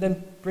 And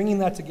then bringing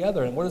that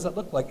together, and what does that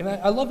look like? And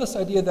I love this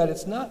idea that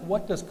it's not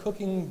what does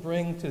cooking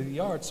bring to the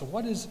art, so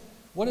what is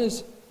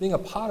being a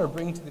potter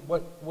bring to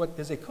what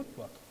is a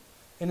cookbook?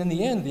 And in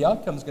the end, the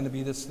outcome is going to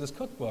be this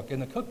cookbook,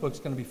 and the cookbook's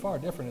going to be far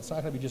different. It's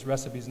not going to be just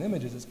recipes and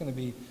images, it's going to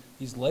be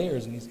these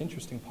layers and these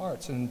interesting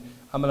parts. And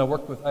I'm going to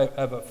work with, I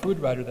have a food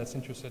writer that's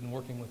interested in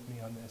working with me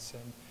on this.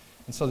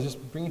 And so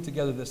just bringing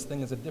together this thing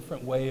is a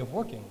different way of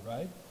working,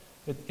 right?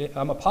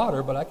 I'm a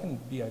potter, but I can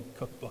be a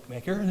cookbook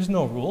maker. There's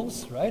no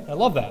rules, right? I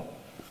love that.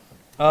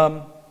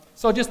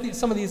 So just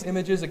some of these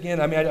images,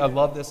 again, I mean, I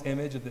love this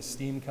image of the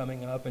steam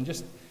coming up and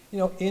just, you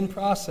know, in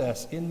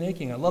process, in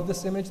making. I love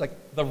this image,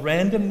 like the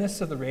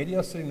randomness of the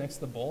radio sitting next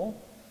to the bowl.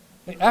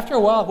 After a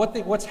while,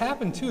 what's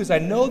happened too is I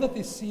know that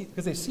they see,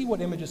 because they see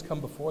what images come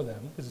before them,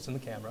 because it's in the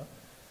camera,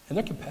 and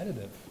they're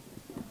competitive.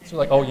 So they're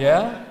like, oh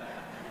yeah?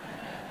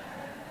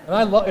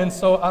 And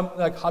so I'm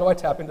like, how do I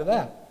tap into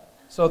that?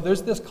 So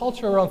there's this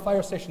culture around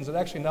fire stations that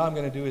actually now I'm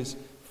going to do is,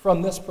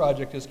 from this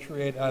project, is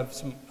create, I have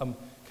some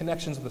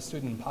connections with a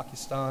student in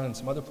Pakistan and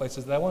some other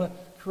places that I want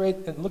to create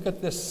and look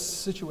at this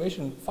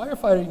situation.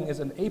 Firefighting is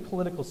an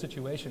apolitical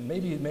situation.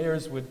 Maybe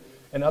mayors would,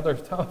 and other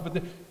towns,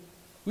 but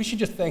we should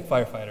just thank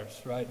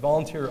firefighters, right?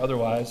 Volunteer or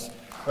otherwise,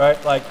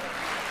 right? Like,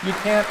 you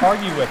can't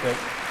argue with it.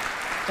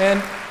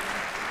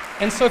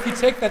 And so if you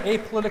take that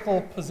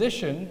apolitical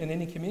position in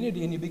any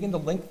community and you begin to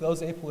link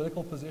those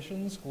apolitical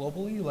positions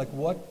globally, like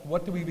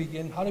what do we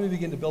begin, how do we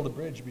begin to build a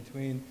bridge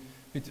between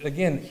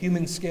again,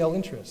 human scale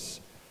interests?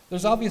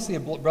 There's obviously a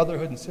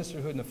brotherhood and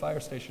sisterhood in the fire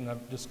station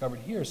I've discovered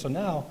here. So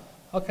now,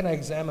 how can I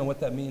examine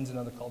what that means in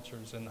other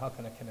cultures and how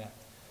can I connect?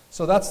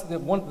 So that's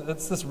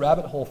this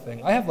rabbit hole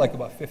thing. I have like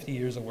about 50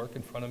 years of work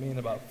in front of me and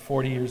about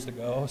 40 years to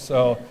go.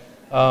 So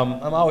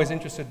I'm always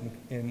interested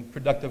in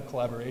productive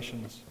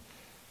collaborations.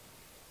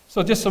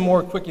 So just some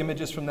more quick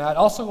images from that.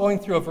 Also going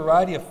through a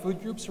variety of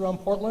food groups around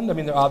Portland. I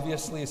mean, there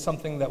obviously is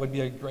something that would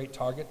be a great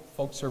target.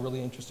 Folks are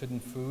really interested in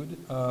food.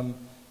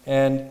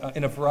 And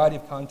in a variety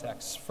of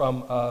contexts,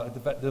 from a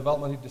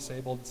developmentally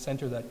disabled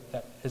center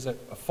that is a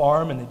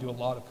farm and they do a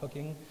lot of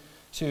cooking,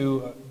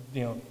 to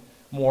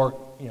more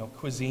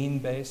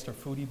cuisine-based or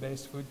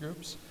foodie-based food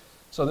groups.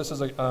 So this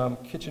is a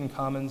Kitchen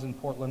Commons in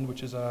Portland,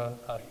 which is a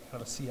kind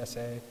of a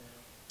CSA.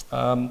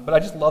 But I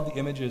just love the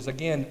images.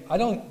 Again,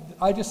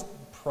 I just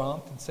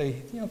prompt and say,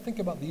 think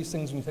about these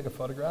things when you take a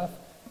photograph.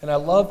 And I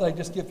love that I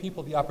just give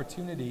people the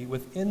opportunity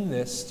within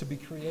this to be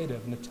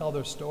creative and to tell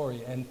their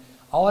story. And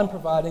all I'm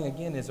providing,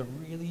 again, is a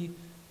really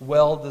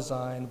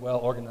well-designed,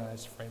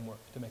 well-organized framework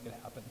to make it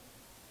happen.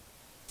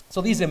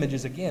 So these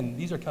images, again,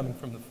 these are coming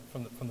from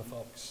the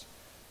folks.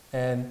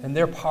 And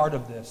they're part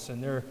of this.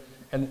 And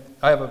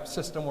I have a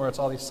system where it's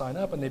all these sign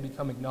up and they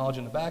become acknowledged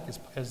in the back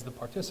as the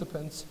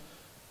participants.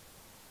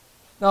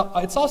 Now,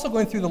 it's also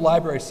going through the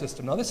library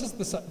system. Now, this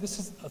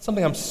is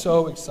something I'm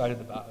so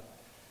excited about.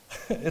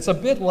 It's a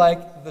bit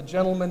like the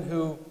gentleman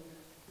who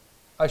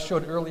I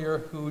showed earlier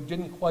who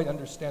didn't quite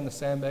understand the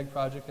sandbag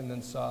project and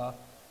then saw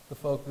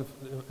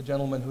the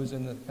gentleman who's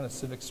in the kind of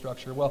civic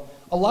structure. Well,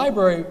 a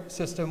library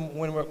system,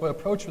 when we're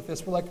approached with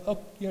this, we're like, oh,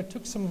 it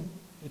took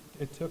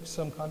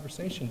some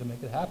conversation to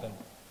make it happen.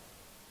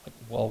 Like,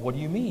 well, what do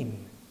you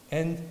mean?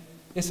 And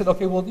they said,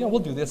 okay, well, we'll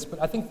do this,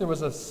 but I think there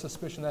was a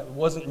suspicion that it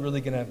wasn't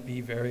really going to be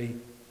very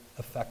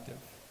effective.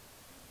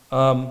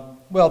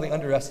 Well, they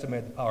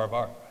underestimated the power of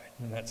art, right?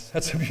 And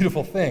that's a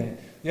beautiful thing.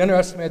 They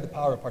underestimated the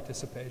power of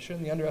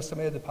participation. They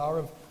underestimated the power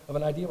of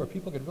an idea where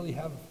people could really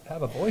have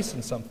a voice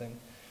in something.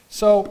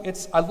 So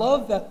I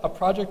love that a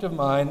project of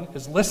mine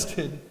is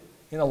listed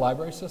in a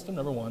library system,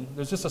 number one.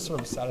 There's just a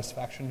sort of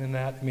satisfaction in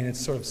that. I mean,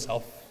 it's sort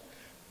of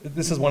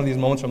this is one of these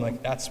moments where I'm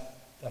like, that's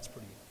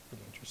pretty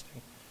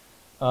interesting.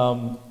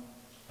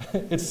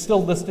 It's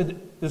still listed,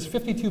 there's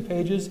 52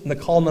 pages, and the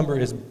call number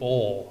is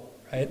bowl,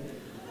 right?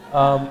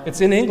 It's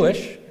in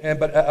English,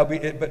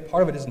 but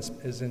part of it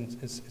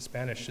is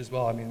Spanish as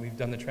well. I mean, we've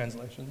done the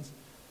translations.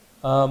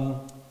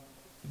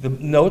 The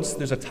notes,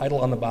 there's a title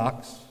on the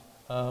box.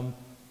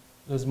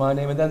 There's my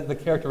name, and then the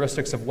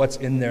characteristics of what's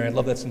in there. I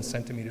love that's in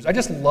centimeters. I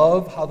just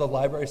love how the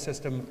library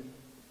system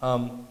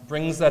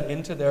brings that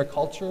into their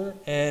culture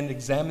and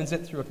examines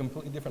it through a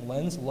completely different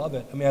lens. Love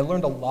it. I mean, I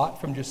learned a lot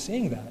from just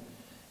seeing that.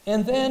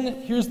 And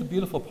then, here's the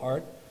beautiful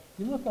part.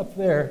 You look up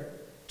there,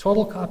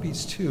 total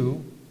copies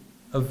 2,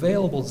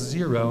 available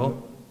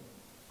 0,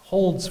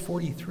 holds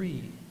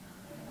 43.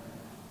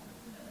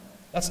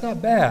 That's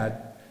not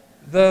bad.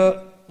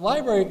 The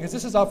library, because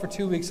this is out for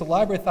 2 weeks, the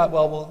library thought,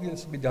 well,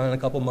 this will be done in a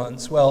couple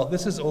months. Well,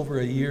 this is over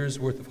a year's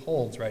worth of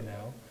holds right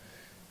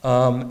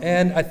now.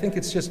 And I think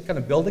it's just kind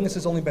of building. This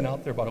has only been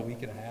out there about a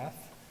week and a half.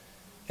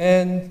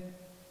 And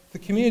the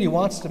community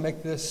wants to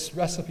make this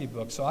recipe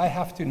book, so I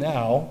have to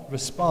now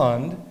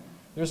respond.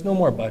 There's no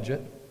more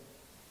budget,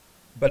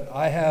 but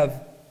I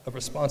have a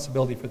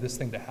responsibility for this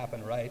thing to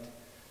happen right.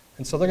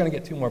 And so they're going to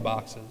get 2 more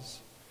boxes,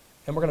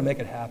 and we're going to make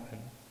it happen.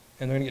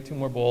 And they're going to get 2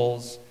 more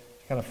bowls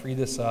to kind of free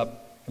this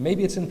up. And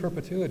maybe it's in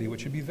perpetuity,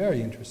 which would be very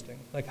interesting.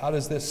 Like, how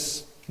does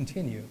this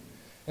continue?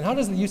 And how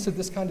does the use of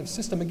this kind of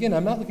system, again,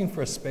 I'm not looking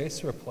for a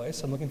space or a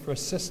place, I'm looking for a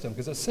system,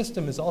 because a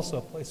system is also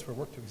a place for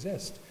work to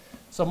exist.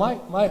 So my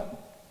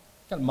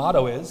kind of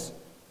motto is,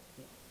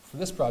 for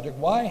this project,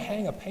 why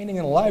hang a painting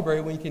in a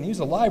library when you can use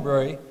a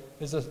library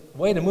as a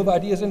way to move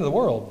ideas into the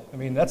world? I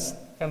mean, that's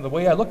kind of the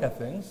way I look at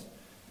things.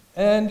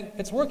 And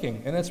it's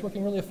working, and it's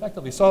working really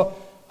effectively. So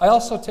I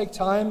also take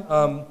time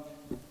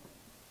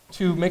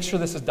to make sure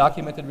this is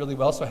documented really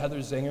well. So Heather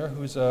Zinger,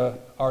 who's an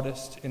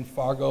artist in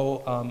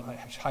Fargo, I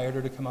hired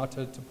her to come out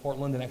to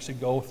Portland and actually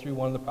go through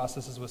one of the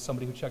processes with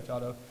somebody who checked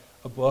out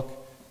a book.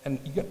 And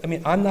I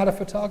mean, I'm not a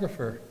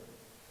photographer.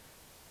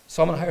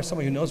 So I'm going to hire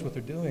someone who knows what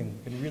they're doing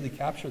and really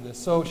capture this.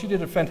 So she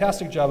did a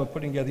fantastic job of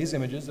putting together these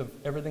images of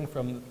everything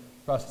from the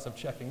process of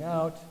checking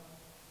out.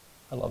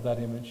 I love that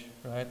image,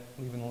 right?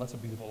 Even that's a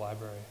beautiful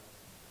library.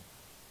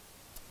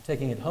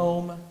 Taking it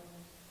home,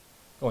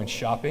 going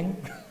shopping.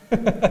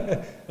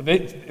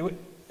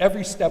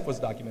 Every step was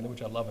documented,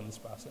 which I love in this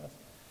process.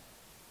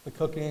 The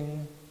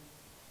cooking,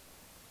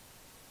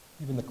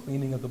 even the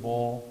cleaning of the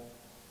bowl,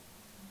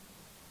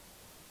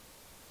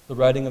 the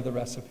writing of the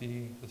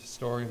recipe, the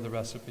story of the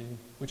recipe,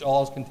 which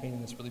all is contained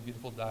in this really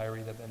beautiful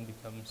diary that then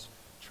becomes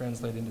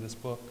translated into this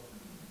book.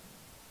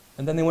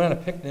 And then they went on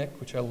a picnic,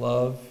 which I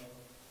love,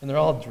 and they're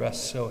all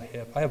dressed so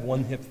hip. I have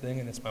one hip thing,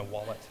 and it's my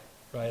wallet,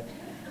 right?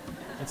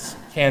 It's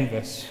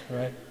canvas,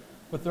 right?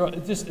 But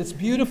it's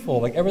beautiful.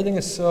 Like, everything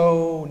is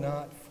so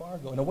not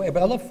Fargo in a way,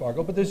 but I love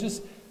Fargo, but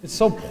it's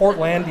so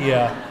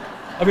Portlandia.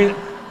 I mean,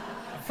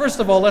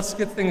 first of all, let's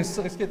get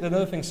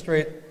another thing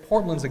straight.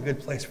 Portland's a good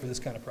place for this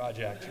kind of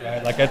project,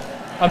 right? Like,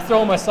 I'm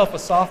throwing myself a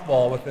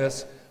softball with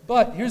this,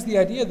 but here's the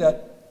idea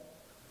that,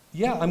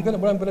 yeah,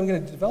 what I'm going to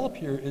develop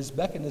here is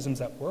mechanisms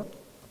that work,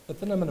 but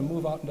then I'm going to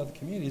move out into other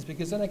communities,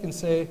 because then I can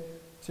say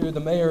to the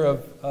mayor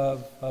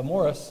of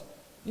Morris,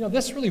 you know,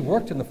 this really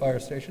worked in the fire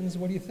stations.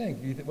 What do you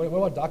think? What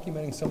about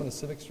documenting some of the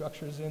civic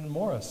structures in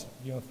Morris,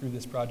 you know, through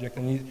this project?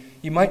 And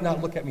you might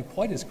not look at me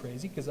quite as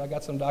crazy because I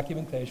got some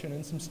documentation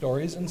and some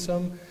stories and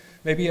some,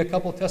 maybe a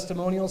couple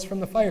testimonials from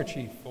the fire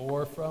chief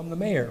or from the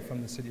mayor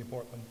from the city of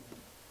Portland.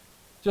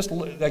 Just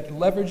like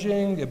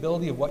leveraging the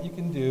ability of what you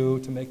can do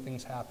to make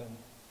things happen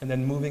and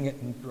then moving it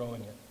and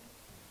growing it.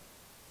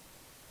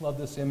 Love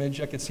this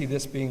image. I could see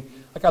this being,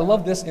 like I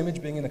love this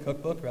image being in a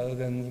cookbook rather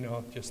than, you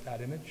know, just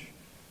that image.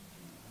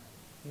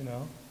 You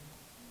know,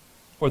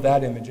 or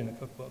that image in a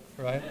cookbook,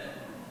 right?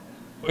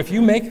 If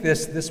you make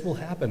this, this will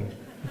happen.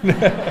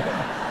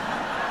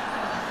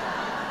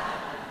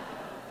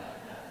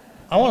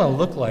 I want to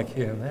look like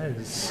him. That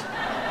is.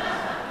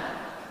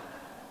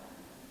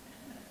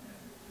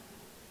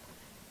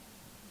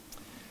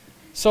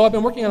 So I've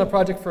been working on a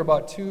project for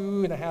about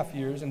 2.5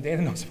 years, and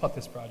Dana knows about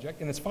this project,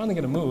 and it's finally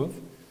going to move.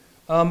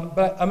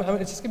 But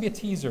it's just going to be a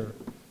teaser.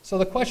 So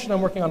the question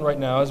I'm working on right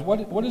now is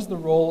what is the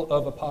role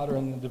of a potter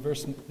in the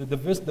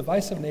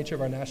divisive nature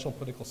of our national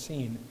political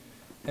scene?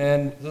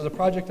 And there's a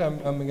project I'm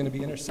going to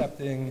be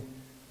intercepting,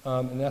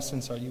 in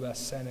essence, our U.S.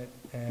 Senate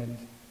and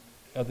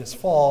this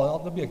fall.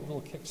 And there'll be a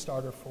little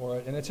Kickstarter for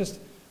it. And it's just,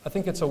 I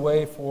think it's a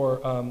way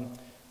for,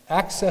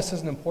 access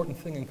is an important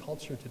thing in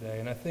culture today.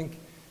 And I think,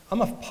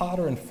 I'm a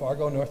potter in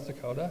Fargo, North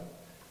Dakota,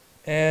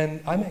 and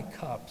I make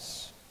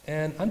cups.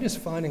 And I'm just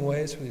finding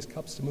ways for these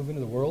cups to move into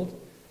the world.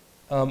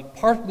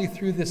 Partly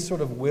through this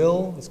sort of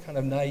will, this kind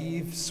of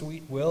naive,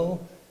 sweet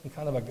will, and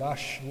kind of a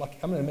gosh, lucky,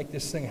 I'm going to make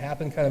this thing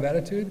happen kind of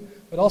attitude,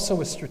 but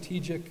also a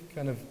strategic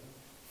kind of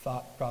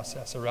thought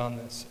process around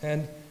this.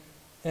 And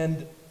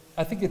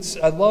I think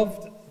I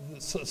loved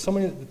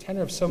the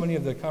tenor of so many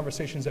of the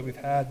conversations that we've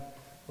had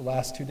the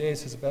last 2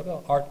 days is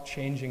about art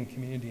changing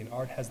community, and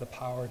art has the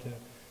power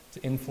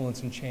to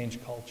influence and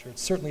change culture. It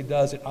certainly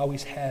does. It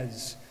always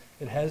has.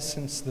 It has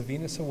since the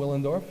Venus of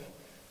Willendorf.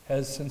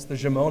 Has since the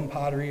Jamon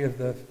pottery of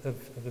the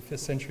 5th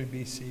century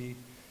BC.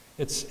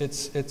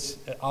 It's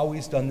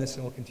always done this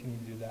and will continue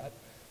to do that.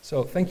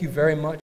 So thank you very much.